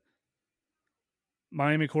 but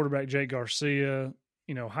Miami quarterback Jake Garcia,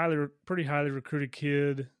 pretty highly recruited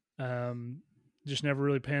kid, just never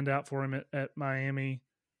really panned out for him at Miami.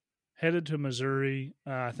 Headed to Missouri.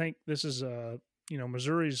 I think this is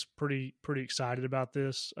Missouri's pretty excited about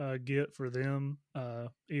this get for them.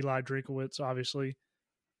 Eli Drinkowitz, obviously,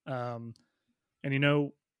 and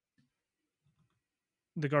the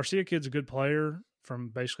Garcia kid's a good player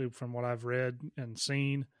from what I've read and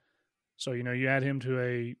seen. So, you add him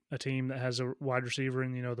to a team that has a wide receiver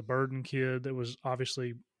and, the Burden kid that was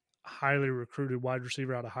obviously highly recruited wide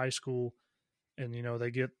receiver out of high school. And,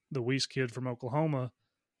 they get the Weiss kid from Oklahoma.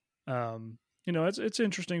 It's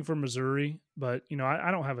interesting for Missouri, but,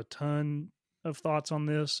 I don't have a ton of thoughts on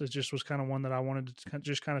this. It just was kind of one that I wanted to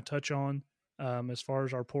just kind of touch on as far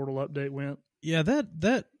as our portal update went. Yeah,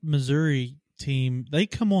 that Missouri team, they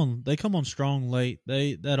come on strong late.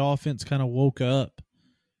 That offense kind of woke up.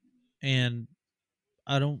 And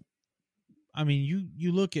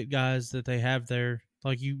you look at guys that they have there,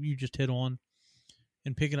 like you just hit on,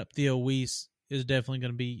 and picking up Theo Weiss is definitely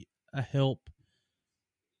going to be a help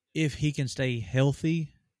if he can stay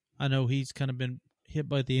healthy. I know he's kind of been hit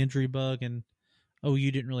by the injury bug, and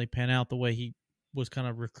OU didn't really pan out the way he was kind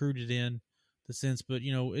of recruited in the sense. But,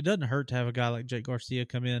 it doesn't hurt to have a guy like Jake Garcia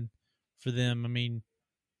come in for them. I mean,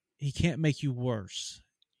 he can't make you worse.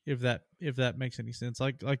 If that makes any sense.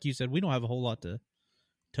 Like you said, we don't have a whole lot to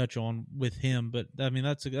touch on with him, but I mean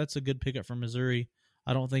that's a good pickup for Missouri.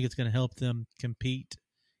 I don't think it's going to help them compete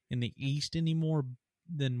in the East any more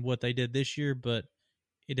than what they did this year, but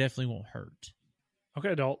it definitely won't hurt. Okay,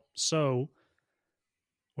 Adult. So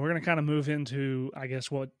we're going to kind of move into, I guess,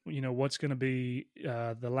 what's going to be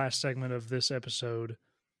the last segment of this episode.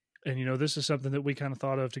 And, this is something that we kind of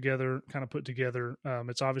thought of together, kind of put together.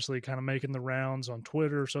 It's obviously kind of making the rounds on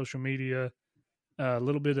Twitter, social media, a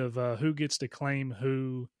little bit of who gets to claim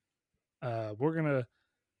who. We're gonna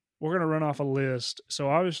run off a list. So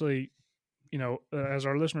obviously, as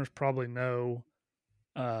our listeners probably know,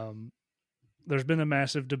 there's been a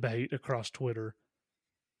massive debate across Twitter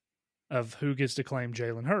of who gets to claim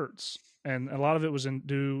Jalen Hurts. And a lot of it was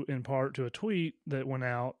due in part to a tweet that went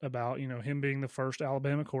out about, him being the first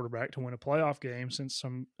Alabama quarterback to win a playoff game since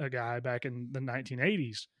a guy back in the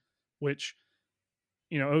 1980s, which,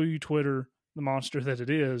 OU Twitter, the monster that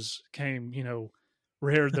it is, came,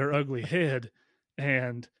 reared their ugly head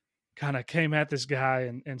and kind of came at this guy.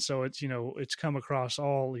 And so it's, it's come across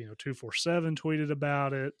all, 247 tweeted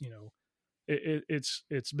about it,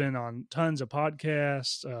 it's been on tons of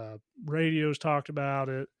podcasts, radios talked about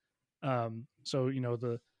it. So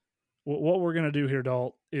what we're going to do here,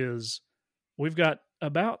 Dalt, is we've got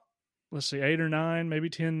about, let's see, 8 or 9, maybe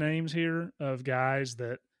 10 names here of guys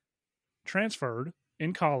that transferred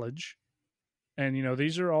in college. And,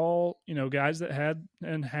 these are all, guys that had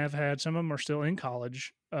and have had, some of them are still in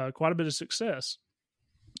college, quite a bit of success.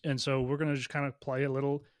 And so we're going to just kind of play a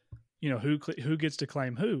little, who gets to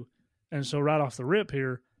claim who. And so right off the rip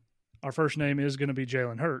here, our first name is going to be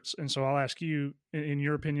Jalen Hurts. And so I'll ask you, in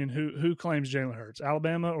your opinion, who claims Jalen Hurts,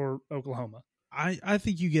 Alabama or Oklahoma? I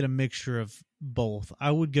think you get a mixture of both. I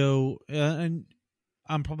would go, and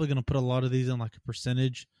I'm probably going to put a lot of these on like a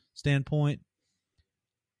percentage standpoint.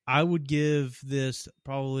 I would give this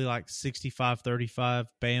probably like 65-35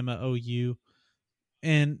 Bama OU.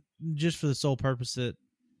 And just for the sole purpose that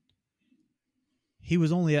he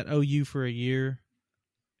was only at OU for a year,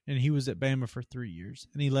 and he was at Bama for 3 years,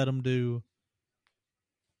 and he let him do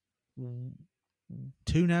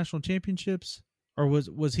 2 national championships, or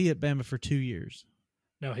was he at Bama for 2 years?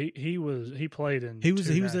 No, he played in he was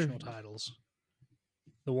national titles.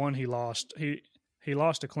 The one he lost, he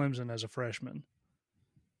lost to Clemson as a freshman,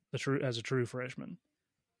 as a true freshman,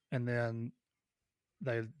 and then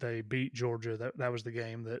they beat Georgia. That was the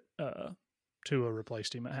game that Tua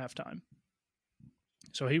replaced him at halftime.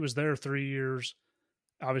 So he was there 3 years.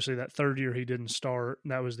 Obviously, that third year he didn't start.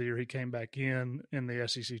 That was the year he came back in the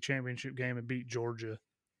SEC championship game and beat Georgia.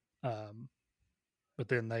 But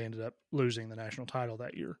then they ended up losing the national title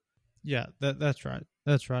that year. Yeah, that's right.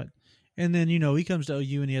 That's right. And then, he comes to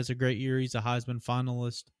OU and he has a great year. He's a Heisman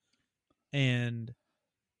finalist. And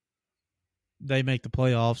they make the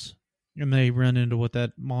playoffs. And they run into what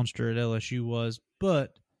that monster at LSU was.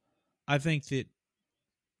 But I think that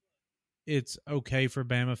it's okay for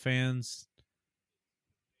Bama fans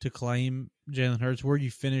to claim Jalen Hurts. Where you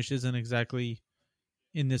finish isn't exactly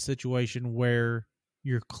in this situation where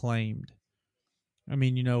you're claimed. I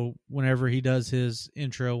mean, whenever he does his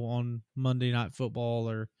intro on Monday Night Football,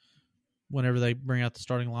 or whenever they bring out the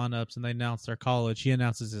starting lineups and they announce their college, he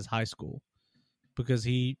announces his high school because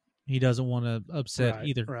he doesn't want to upset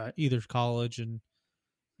either college. And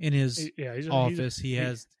in his office,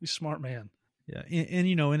 he's a smart man. Yeah, and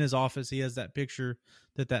in his office, he has that picture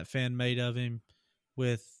that fan made of him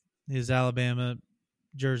with his Alabama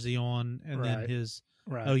jersey on, and then his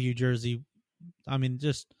OU jersey. I mean,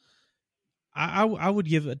 just I would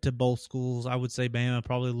give it to both schools. I would say Bama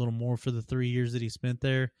probably a little more for the 3 years that he spent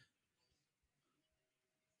there.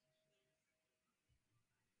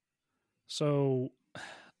 So,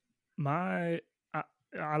 I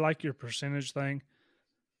like your percentage thing.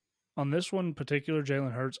 On this one particular,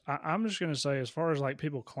 Jalen Hurts, I'm just going to say, as far as like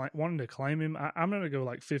people wanting to claim him, I'm going to go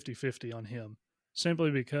like 50-50 on him.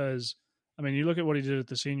 Simply because, I mean, you look at what he did at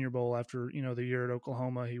the Senior Bowl after, the year at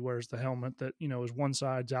Oklahoma. He wears the helmet that, is one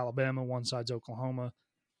side's Alabama, one side's Oklahoma.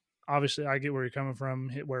 Obviously, I get where you're coming from,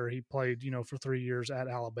 where he played, for 3 years at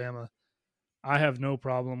Alabama. I have no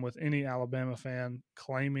problem with any Alabama fan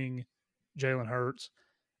claiming Jalen Hurts.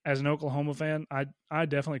 As an Oklahoma fan, I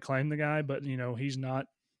definitely claim the guy, but, he's not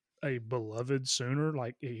a beloved Sooner.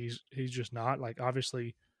 Like, he's just not. Like,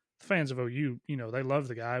 obviously, fans of OU, they love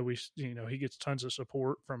the guy. He gets tons of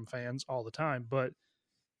support from fans all the time, but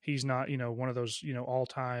he's not, one of those,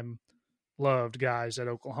 all-time loved guys at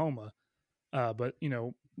Oklahoma. But,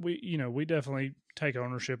 we definitely take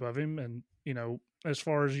ownership of him. And, as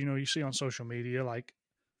far as, you see on social media, like,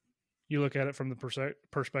 you look at it from the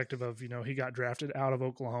perspective of, he got drafted out of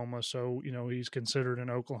Oklahoma. So, he's considered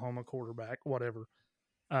an Oklahoma quarterback, whatever.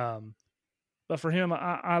 But for him,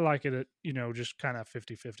 I like it at, just kind of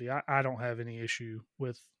 50-50. I don't have any issue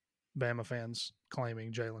with Bama fans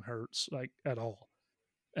claiming Jalen Hurts, like, at all.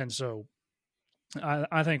 And so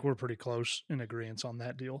I think we're pretty close in agreement on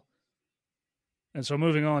that deal. And so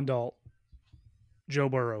moving on, Dalt, Joe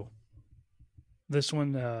Burrow. this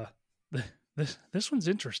one, this one's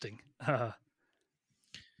interesting.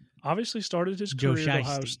 Obviously started his career at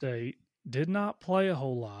Ohio State, did not play a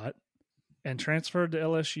whole lot, and transferred to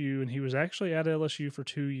LSU. And he was actually at LSU for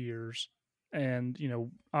 2 years. And,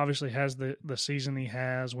 obviously has the season he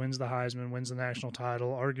has, wins the Heisman, wins the national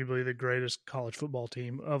title, arguably the greatest college football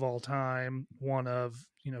team of all time. One of,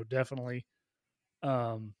 definitely.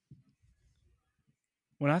 When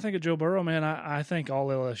I think of Joe Burrow, man, I think all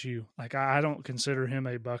LSU. Like, I don't consider him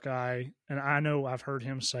a Buckeye. And I know I've heard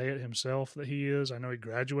him say it himself that he is. I know he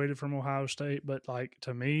graduated from Ohio State. But, like,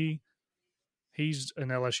 to me, he's an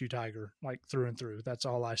LSU Tiger, like, through and through. That's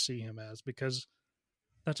all I see him as, because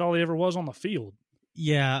that's all he ever was on the field.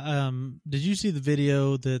 Yeah. Did you see the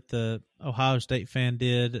video that the Ohio State fan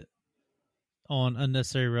did on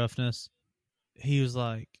unnecessary roughness? He was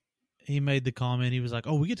like, he made the comment. He was like,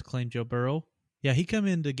 "Oh, we get to claim Joe Burrow." Yeah, he come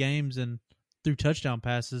into games and threw touchdown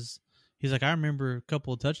passes. He's like, I remember a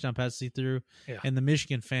couple of touchdown passes he threw. Yeah. And the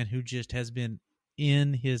Michigan fan who just has been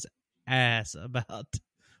in his ass about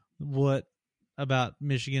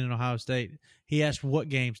Michigan and Ohio State. He asked what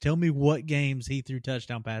games. Tell me what games he threw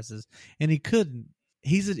touchdown passes, and he couldn't.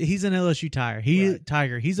 He's an LSU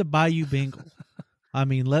Tiger. He's a Bayou Bengal. I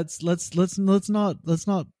mean, let's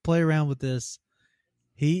not play around with this.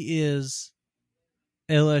 He is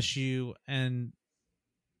LSU, and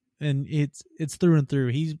it's through and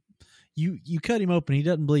through. You cut him open, he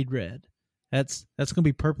doesn't bleed red. That's gonna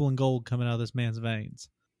be purple and gold coming out of this man's veins.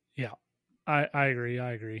 Yeah, I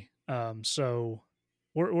agree. So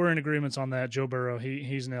we're in agreements on that. Joe Burrow,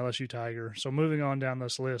 he's an LSU Tiger. So moving on down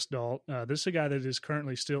this list, Dalt, this is a guy that is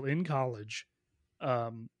currently still in college,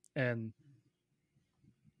 and this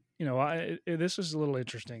is a little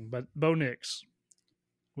interesting. But Bo Nix,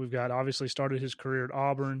 we've got obviously started his career at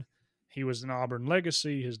Auburn. He was an Auburn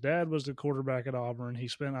legacy. His dad was the quarterback at Auburn. He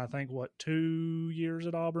spent, I think, 2 years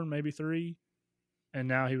at Auburn, maybe 3. And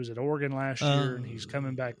now he was at Oregon last year, and he's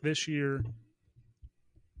coming back this year.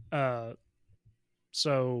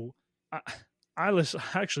 So I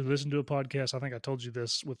actually listened to a podcast. I think I told you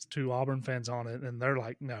this, with 2 Auburn fans on it, and they're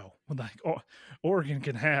like, "No, like Oregon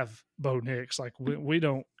can have Bo Nix. Like we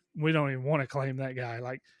don't even want to claim that guy.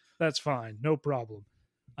 Like that's fine, no problem."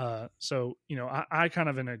 So I kind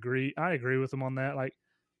of agree. I agree with them on that. Like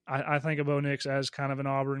I think of Bo Nix as kind of an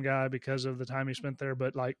Auburn guy because of the time he spent there,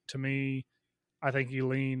 but like to me, I think you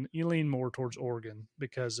lean more towards Oregon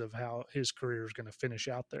because of how his career is going to finish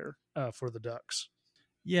out there for the Ducks.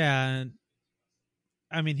 Yeah, and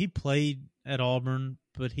I mean he played at Auburn,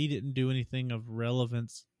 but he didn't do anything of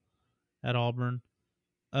relevance at Auburn.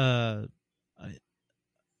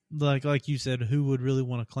 Like you said, who would really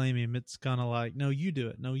want to claim him? It's kind of like, no, you do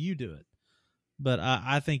it. No, you do it. But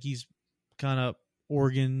I think he's kind of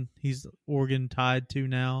Oregon. He's Oregon tied to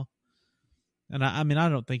now. And I mean, I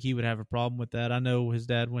don't think he would have a problem with that. I know his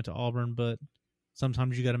dad went to Auburn, but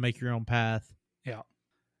sometimes you got to make your own path. Yeah.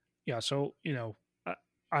 Yeah. So,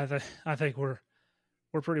 I think we're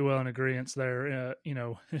pretty well in agreement there.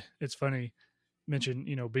 It's funny, mention,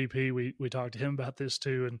 BP, we talked to him about this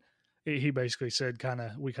too. And he basically said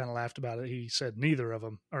we kind of laughed about it. He said neither of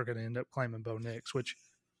them are going to end up claiming Bo Nix, which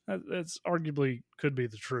that's arguably could be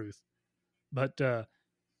the truth. But to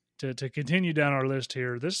continue down our list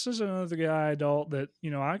here, this is another guy, Dalt, that,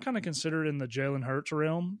 I kind of consider in the Jalen Hurts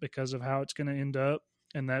realm because of how it's going to end up.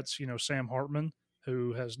 And that's, Sam Hartman,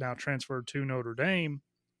 who has now transferred to Notre Dame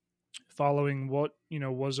following what,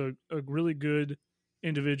 was a really good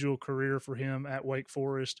individual career for him at Wake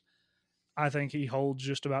Forest. I think he holds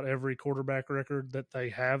just about every quarterback record that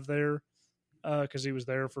they have there because he was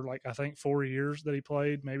there for I think 4 years that he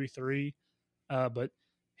played, maybe 3. But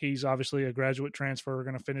he's obviously a graduate transfer,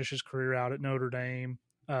 going to finish his career out at Notre Dame.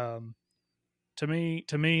 To me,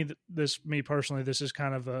 me personally, this is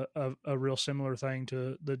kind of a real similar thing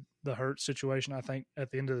to the Hurts situation. I think at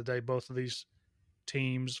the end of the day, both of these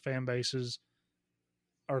teams, fan bases,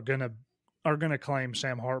 are gonna claim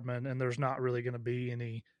Sam Hartman, and there's not really going to be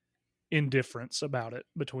any indifference about it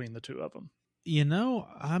between the two of them.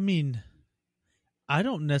 I mean, I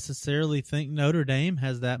don't necessarily think Notre Dame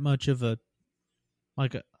has that much of a I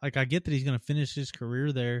get that he's going to finish his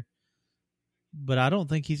career there, but I don't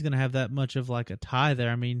think he's going to have that much of a tie there.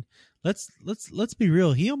 I mean, let's be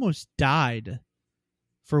real. He almost died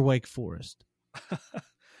for Wake Forest.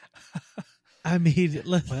 I mean,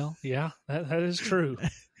 well, yeah, that is true.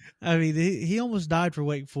 I mean, he almost died for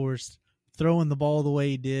Wake Forest, throwing the ball the way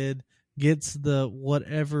he did, gets the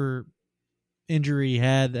whatever injury he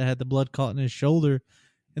had that had the blood clot in his shoulder,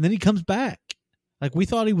 and then he comes back. We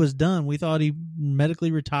thought he was done. We thought he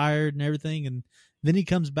medically retired and everything, and then he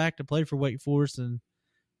comes back to play for Wake Forest, and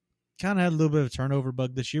kind of had a little bit of a turnover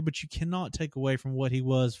bug this year, but you cannot take away from what he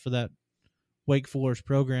was for that Wake Forest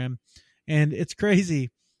program. And it's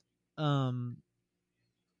crazy. Sam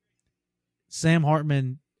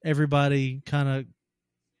Hartman, everybody kind of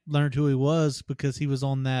learned who he was because he was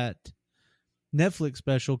on that Netflix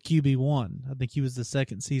special QB1. I think he was the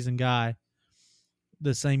second season guy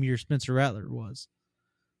the same year Spencer Rattler was.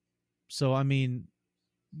 So, I mean,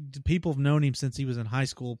 people have known him since he was in high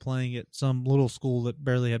school playing at some little school that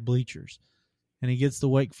barely had bleachers. And he gets to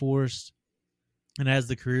Wake Forest and has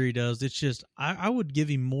the career he does. It's just, I would give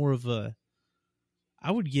him more of a, I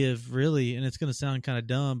would give really, and it's going to sound kind of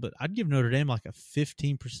dumb, but I'd give Notre Dame like a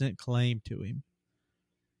 15% claim to him.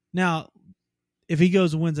 Now, if he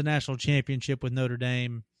goes and wins a national championship with Notre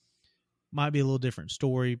Dame, might be a little different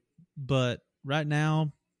story. But right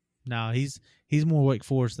now, no, he's more Wake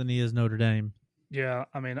Forest than he is Notre Dame. Yeah,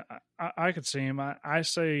 I mean, I could see him. I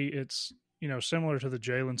say it's, similar to the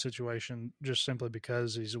Jalen situation, just simply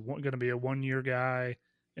because he's going to be a 1-year guy.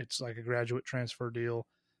 It's like a graduate transfer deal.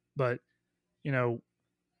 But,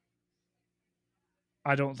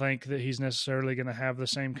 I don't think that he's necessarily going to have the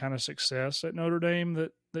same kind of success at Notre Dame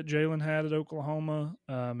that Jalen had at Oklahoma.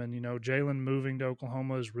 And, Jalen moving to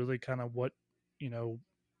Oklahoma is really kind of what,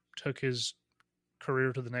 took his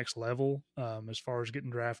career to the next level as far as getting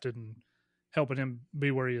drafted and helping him be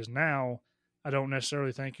where he is now. I don't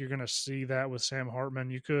necessarily think you're going to see that with Sam Hartman.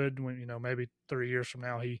 You could, when maybe 3 years from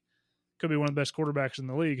now, he could be one of the best quarterbacks in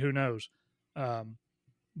the league. Who knows?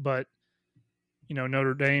 But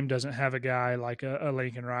Notre Dame doesn't have a guy like a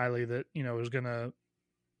Lincoln Riley that, is going to,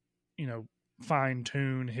 fine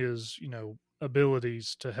tune his,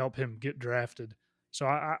 abilities to help him get drafted. So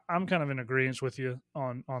I'm kind of in agreement with you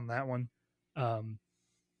on that one.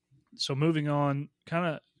 So moving on,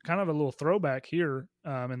 kind of a little throwback here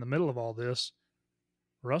in the middle of all this,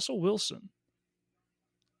 Russell Wilson.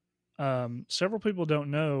 Several people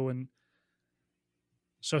don't know, and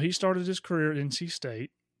so he started his career at NC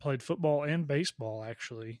State, played football and baseball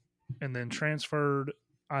actually, and then transferred,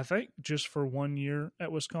 I think, just for 1 year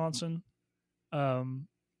at Wisconsin. And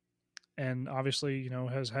obviously,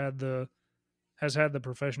 has had the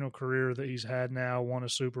professional career that he's had now, won a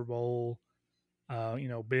Super Bowl,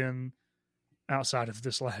 been outside of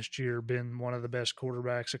this last year, been one of the best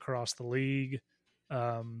quarterbacks across the league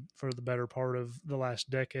for the better part of the last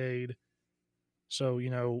decade. So,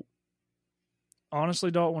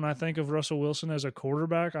 honestly, Dalton, when I think of Russell Wilson as a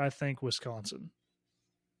quarterback, I think Wisconsin.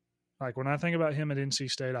 Like when I think about him at NC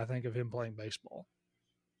State, I think of him playing baseball.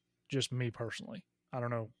 Just me personally. I don't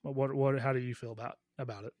know. How do you feel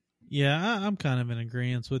about it? Yeah, I'm kind of in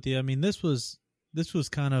agreement with you. I mean, this was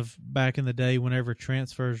kind of back in the day whenever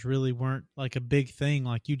transfers really weren't like a big thing.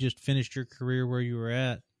 Like you just finished your career where you were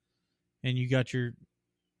at and you got your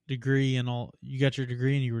degree and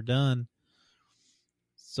you were done.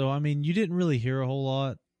 So, I mean, you didn't really hear a whole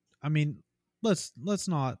lot. I mean, let's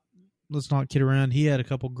not kid around. He had a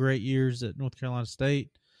couple great years at North Carolina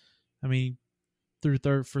State. I mean, threw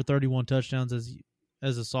for 31 touchdowns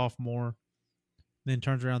as a sophomore, then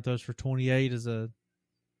turns around and throws for 28 as a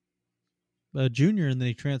junior, and then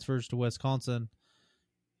he transfers to Wisconsin,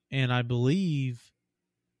 and I believe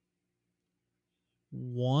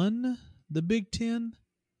won the Big Ten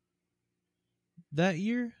that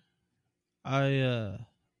year.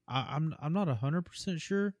 I'm not 100%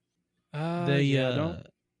 sure.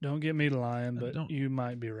 Don't get me lying, but you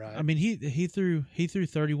might be right. I mean, he threw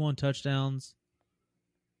 31 touchdowns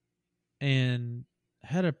and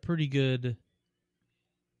had a pretty good.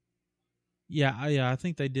 Yeah. I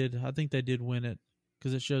think they did. I think they did win it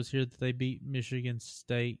because it shows here that they beat Michigan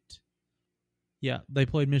State. Yeah, they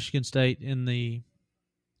played Michigan State in the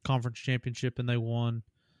conference championship and they won.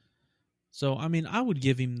 So, I mean, I would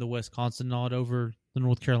give him the Wisconsin nod over the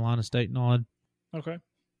North Carolina State nod. Okay.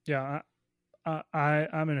 Yeah,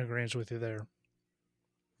 I'm in agreement with you there.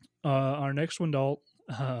 Our next one, Dalt.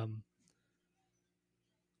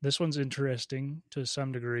 This one's interesting to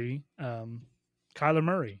some degree. Kyler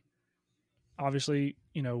Murray, obviously,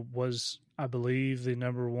 was, I believe, the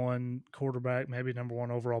number one quarterback, maybe number one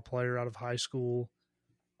overall player out of high school.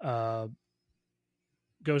 Goes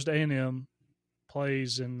to A&M,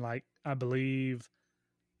 plays in I believe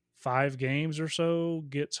 5 games or so,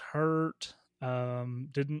 gets hurt.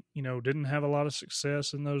 Didn't have a lot of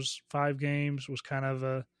success in those 5 games, was kind of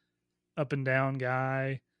a up and down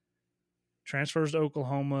guy, transfers to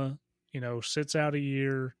Oklahoma, sits out a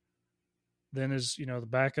year, then is, the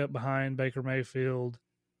backup behind Baker Mayfield,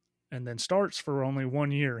 and then starts for only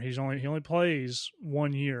 1 year. He only plays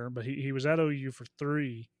 1 year, but he was at OU for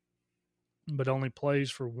 3, but only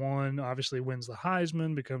plays for 1, obviously wins the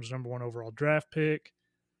Heisman, becomes number 1 overall draft pick.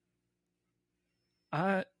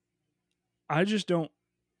 I just don't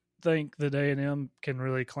think that A&M can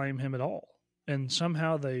really claim him at all, and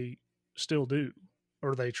somehow they still do,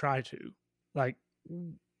 or they try to. Like,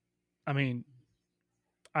 I mean,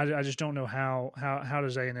 I just don't know how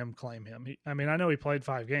does A&M claim him. I mean, I know he played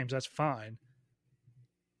 5 games. That's fine.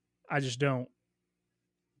 I just don't.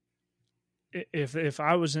 If it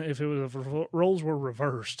was if roles were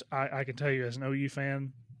reversed, I can tell you as an OU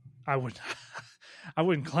fan, I would I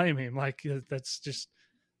wouldn't claim him. Like, that's just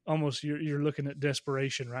almost you're looking at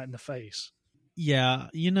desperation right in the face. Yeah,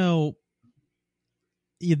 but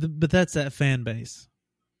that's that fan base.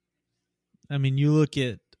 I mean, you look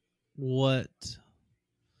at what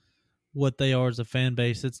they are as a fan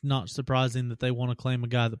base. It's not surprising that they want to claim a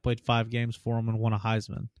guy that played 5 games for them and won a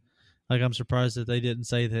Heisman. Like, I'm surprised that they didn't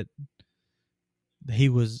say that he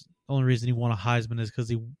was the only reason he won a Heisman is because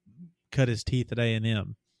he cut his teeth at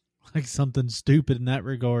A&M. Like, something stupid in that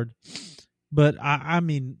regard. But I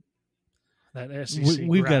mean, that SEC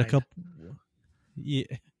we've grind. got a couple.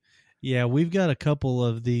 Yeah, we've got a couple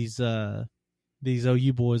of these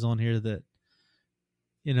OU boys on here that,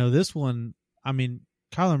 this one. I mean,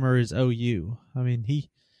 Kyler Murray's OU. I mean, he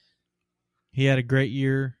had a great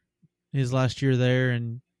year, his last year there,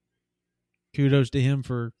 and kudos to him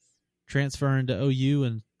for transferring to OU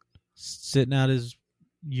and sitting out his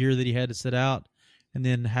year that he had to sit out, and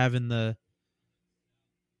then having the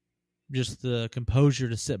composure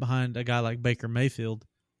to sit behind a guy like Baker Mayfield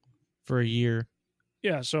for a year.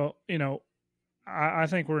 Yeah, so I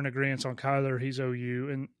think we're in agreement on Kyler. He's OU,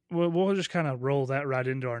 and we'll just kind of roll that right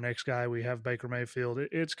into our next guy. We have Baker Mayfield.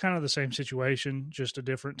 It's kind of the same situation, just a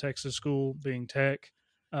different Texas school, being Tech.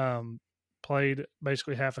 Played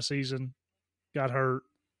basically half a season, got hurt,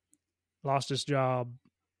 lost his job,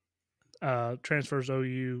 transfers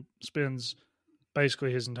OU, spends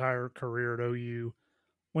basically his entire career at OU,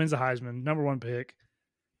 wins the Heisman, number 1 pick.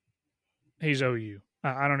 He's OU.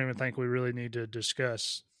 I don't even think we really need to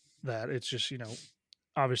discuss that. It's just,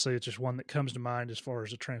 obviously it's just one that comes to mind as far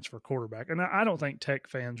as a transfer quarterback. And I don't think Tech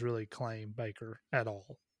fans really claim Baker at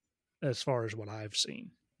all, as far as what I've seen.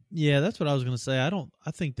 Yeah, that's what I was going to say.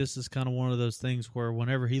 I think this is kind of one of those things where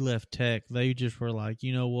whenever he left Tech, they just were like,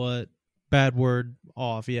 you know what? Bad word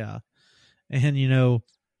off, yeah. And,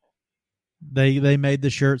 they made the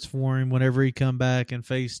shirts for him whenever he come back and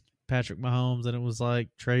faced Patrick Mahomes, and it was like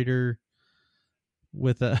Trader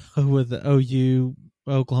with the OU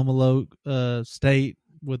Oklahoma State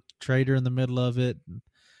with Trader in the middle of it.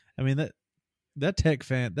 I mean, that Tech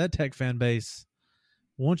fan base,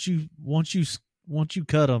 once you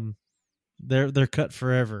cut them, they're cut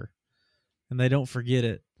forever, and they don't forget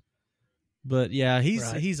it. But yeah,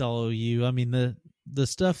 he's all OU. I mean, the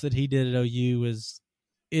stuff that he did at OU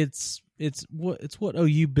it's what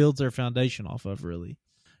OU builds their foundation off of, really.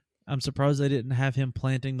 I'm surprised they didn't have him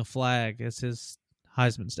planting the flag as his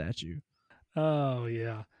Heisman statue. Oh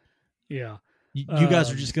yeah, yeah. You guys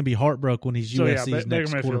are just going to be heartbroken when he's USC's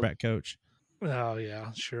next quarterback coach. Oh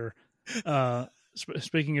yeah, sure.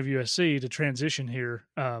 Speaking of USC, to transition here,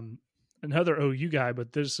 another OU guy,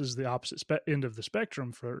 but this is the opposite end of the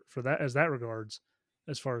spectrum for that as that regards,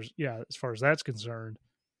 as far as that's concerned.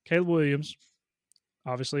 Caleb Williams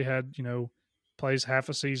obviously had plays half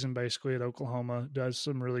a season basically at Oklahoma, does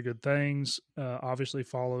some really good things. Obviously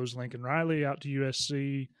follows Lincoln Riley out to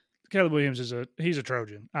USC. Caleb Williams he's a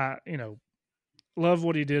Trojan. I love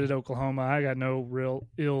what he did at Oklahoma. I got no real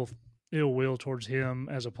ill will towards him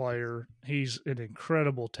as a player. He's an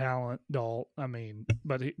incredible talent, Dalt. I mean,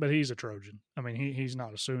 but he's a Trojan. I mean, he's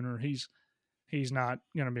not a Sooner. He's not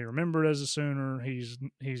going to be remembered as a Sooner. He's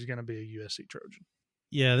going to be a USC Trojan.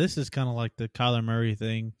 Yeah, this is kind of like the Kyler Murray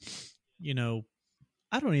thing.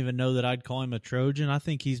 I don't even know that I'd call him a Trojan. I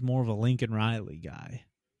think he's more of a Lincoln Riley guy.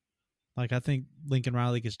 Like, I think Lincoln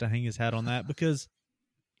Riley gets to hang his hat on that because,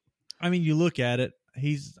 I mean, you look at it,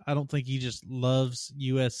 I don't think he just loves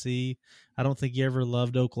USC. I don't think he ever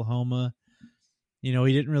loved Oklahoma. He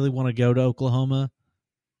didn't really want to go to Oklahoma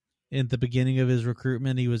in the beginning of his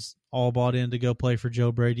recruitment. He was all bought in to go play for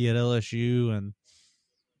Joe Brady at LSU. And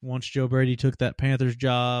once Joe Brady took that Panthers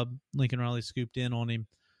job, Lincoln Riley scooped in on him.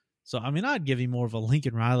 So, I mean, I'd give him more of a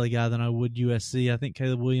Lincoln Riley guy than I would USC. I think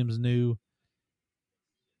Caleb Williams knew,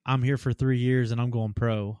 I'm here for 3 years and I'm going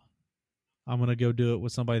pro. I'm going to go do it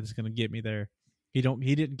with somebody that's going to get me there. He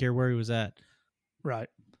didn't care where he was at. Right.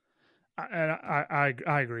 I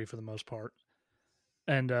agree for the most part.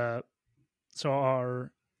 And so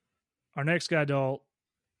our next guy, Dalt,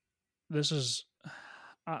 this is,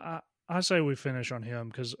 I say we finish on him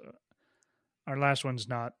because our last one's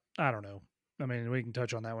not, I don't know. I mean, we can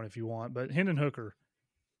touch on that one if you want, but Hendon Hooker,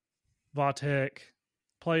 Vautech,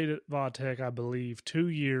 played at Va-Tech, I believe, 2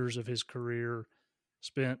 years of his career.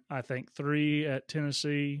 Spent, I think, 3 at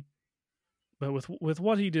Tennessee. But with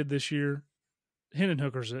what he did this year, Hendon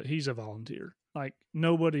Hooker's he's a volunteer. Like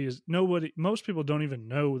nobody. Most people don't even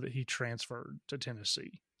know that he transferred to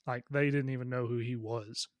Tennessee. Like they didn't even know who he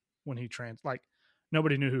was when he like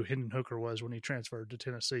nobody knew who Hendon Hooker was when he transferred to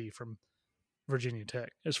Tennessee from Virginia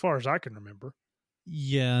Tech, as far as I can remember.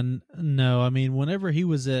 Yeah, no. I mean, whenever he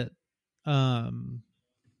was at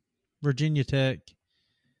Virginia Tech,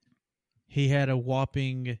 he had a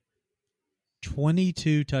whopping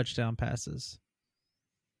 22 touchdown passes.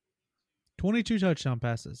 22 touchdown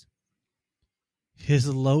passes. His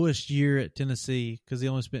lowest year at Tennessee, because he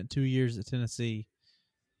only spent 2 years at Tennessee,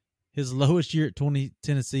 his lowest year at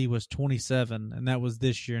Tennessee was 27, and that was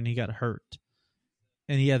this year, and he got hurt.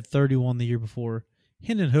 And he had 31 the year before.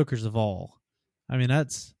 Hendon Hooker's of all. I mean,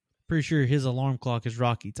 that's pretty sure his alarm clock is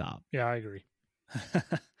Rocky Top. Yeah, I agree.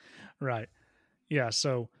 Right. Yeah,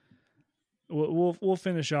 so we'll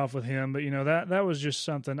finish off with him, but that was just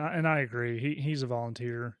something, and I agree. He's a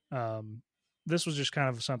volunteer. This was just kind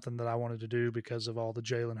of something that I wanted to do because of all the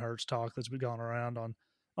Jalen Hurts talk that's been going around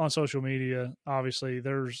on social media. Obviously,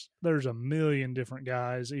 there's a million different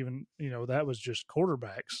guys. Even that was just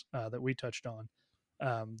quarterbacks that we touched on.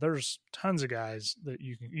 There's tons of guys that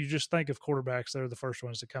you just think of quarterbacks. They're the first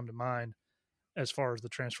ones to come to mind as far as the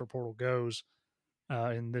transfer portal goes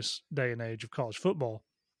in this day and age of college football.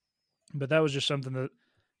 But that was just something that,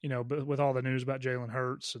 with all the news about Jalen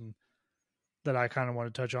Hurts and that I kind of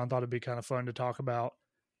want to touch on, thought it'd be kind of fun to talk about.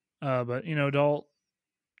 But, Dalt,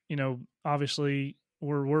 obviously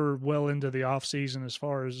we're well into the off season as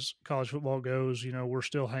far as college football goes. We're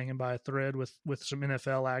still hanging by a thread with some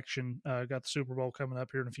NFL action. Got the Super Bowl coming up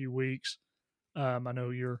here in a few weeks. I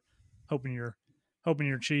know you're hoping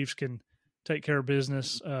your Chiefs can take care of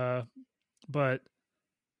business. But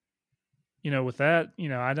with that,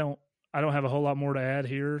 I don't have a whole lot more to add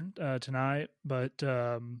here tonight, but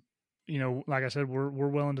like I said, we're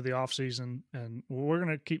well into the off season, and we're going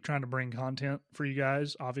to keep trying to bring content for you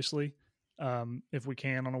guys, obviously, if we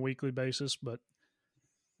can on a weekly basis, but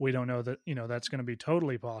we don't know that, that's going to be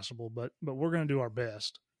totally possible, but we're going to do our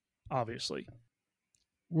best, obviously.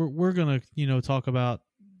 We're going to, talk about,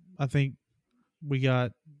 I think we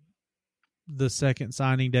got the second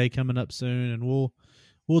signing day coming up soon, and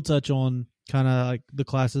we'll touch on kind of like the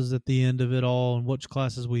classes at the end of it all and which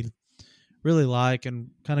classes we really like, and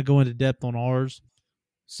kind of go into depth on ours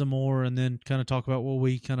some more, and then kind of talk about what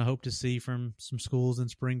we kind of hope to see from some schools in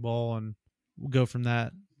spring ball, and we'll go from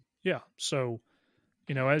that. Yeah. So,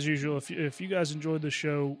 as usual, if you guys enjoyed the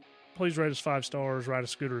show, please rate us 5 stars, write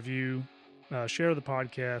us a good review, share the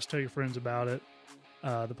podcast, tell your friends about it.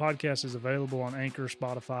 The podcast is available on Anchor,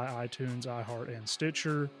 Spotify, iTunes, iHeart, and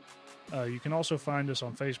Stitcher. You can also find us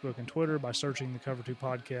on Facebook and Twitter by searching the Cover 2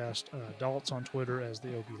 Podcast. Dalt's on Twitter as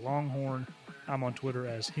the OB Longhorn. I'm on Twitter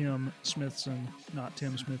as him Smithson, not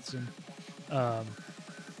Tim Smithson.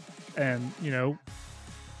 And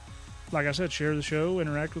like I said, share the show,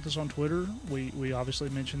 interact with us on Twitter. We obviously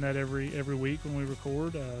mention that every week when we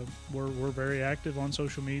record. We're very active on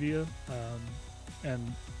social media,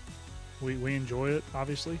 and we enjoy it,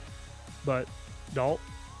 obviously. But Dalt,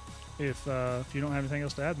 if you don't have anything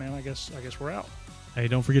else to add, man, I guess we're out. Hey,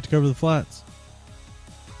 don't forget to cover the flats.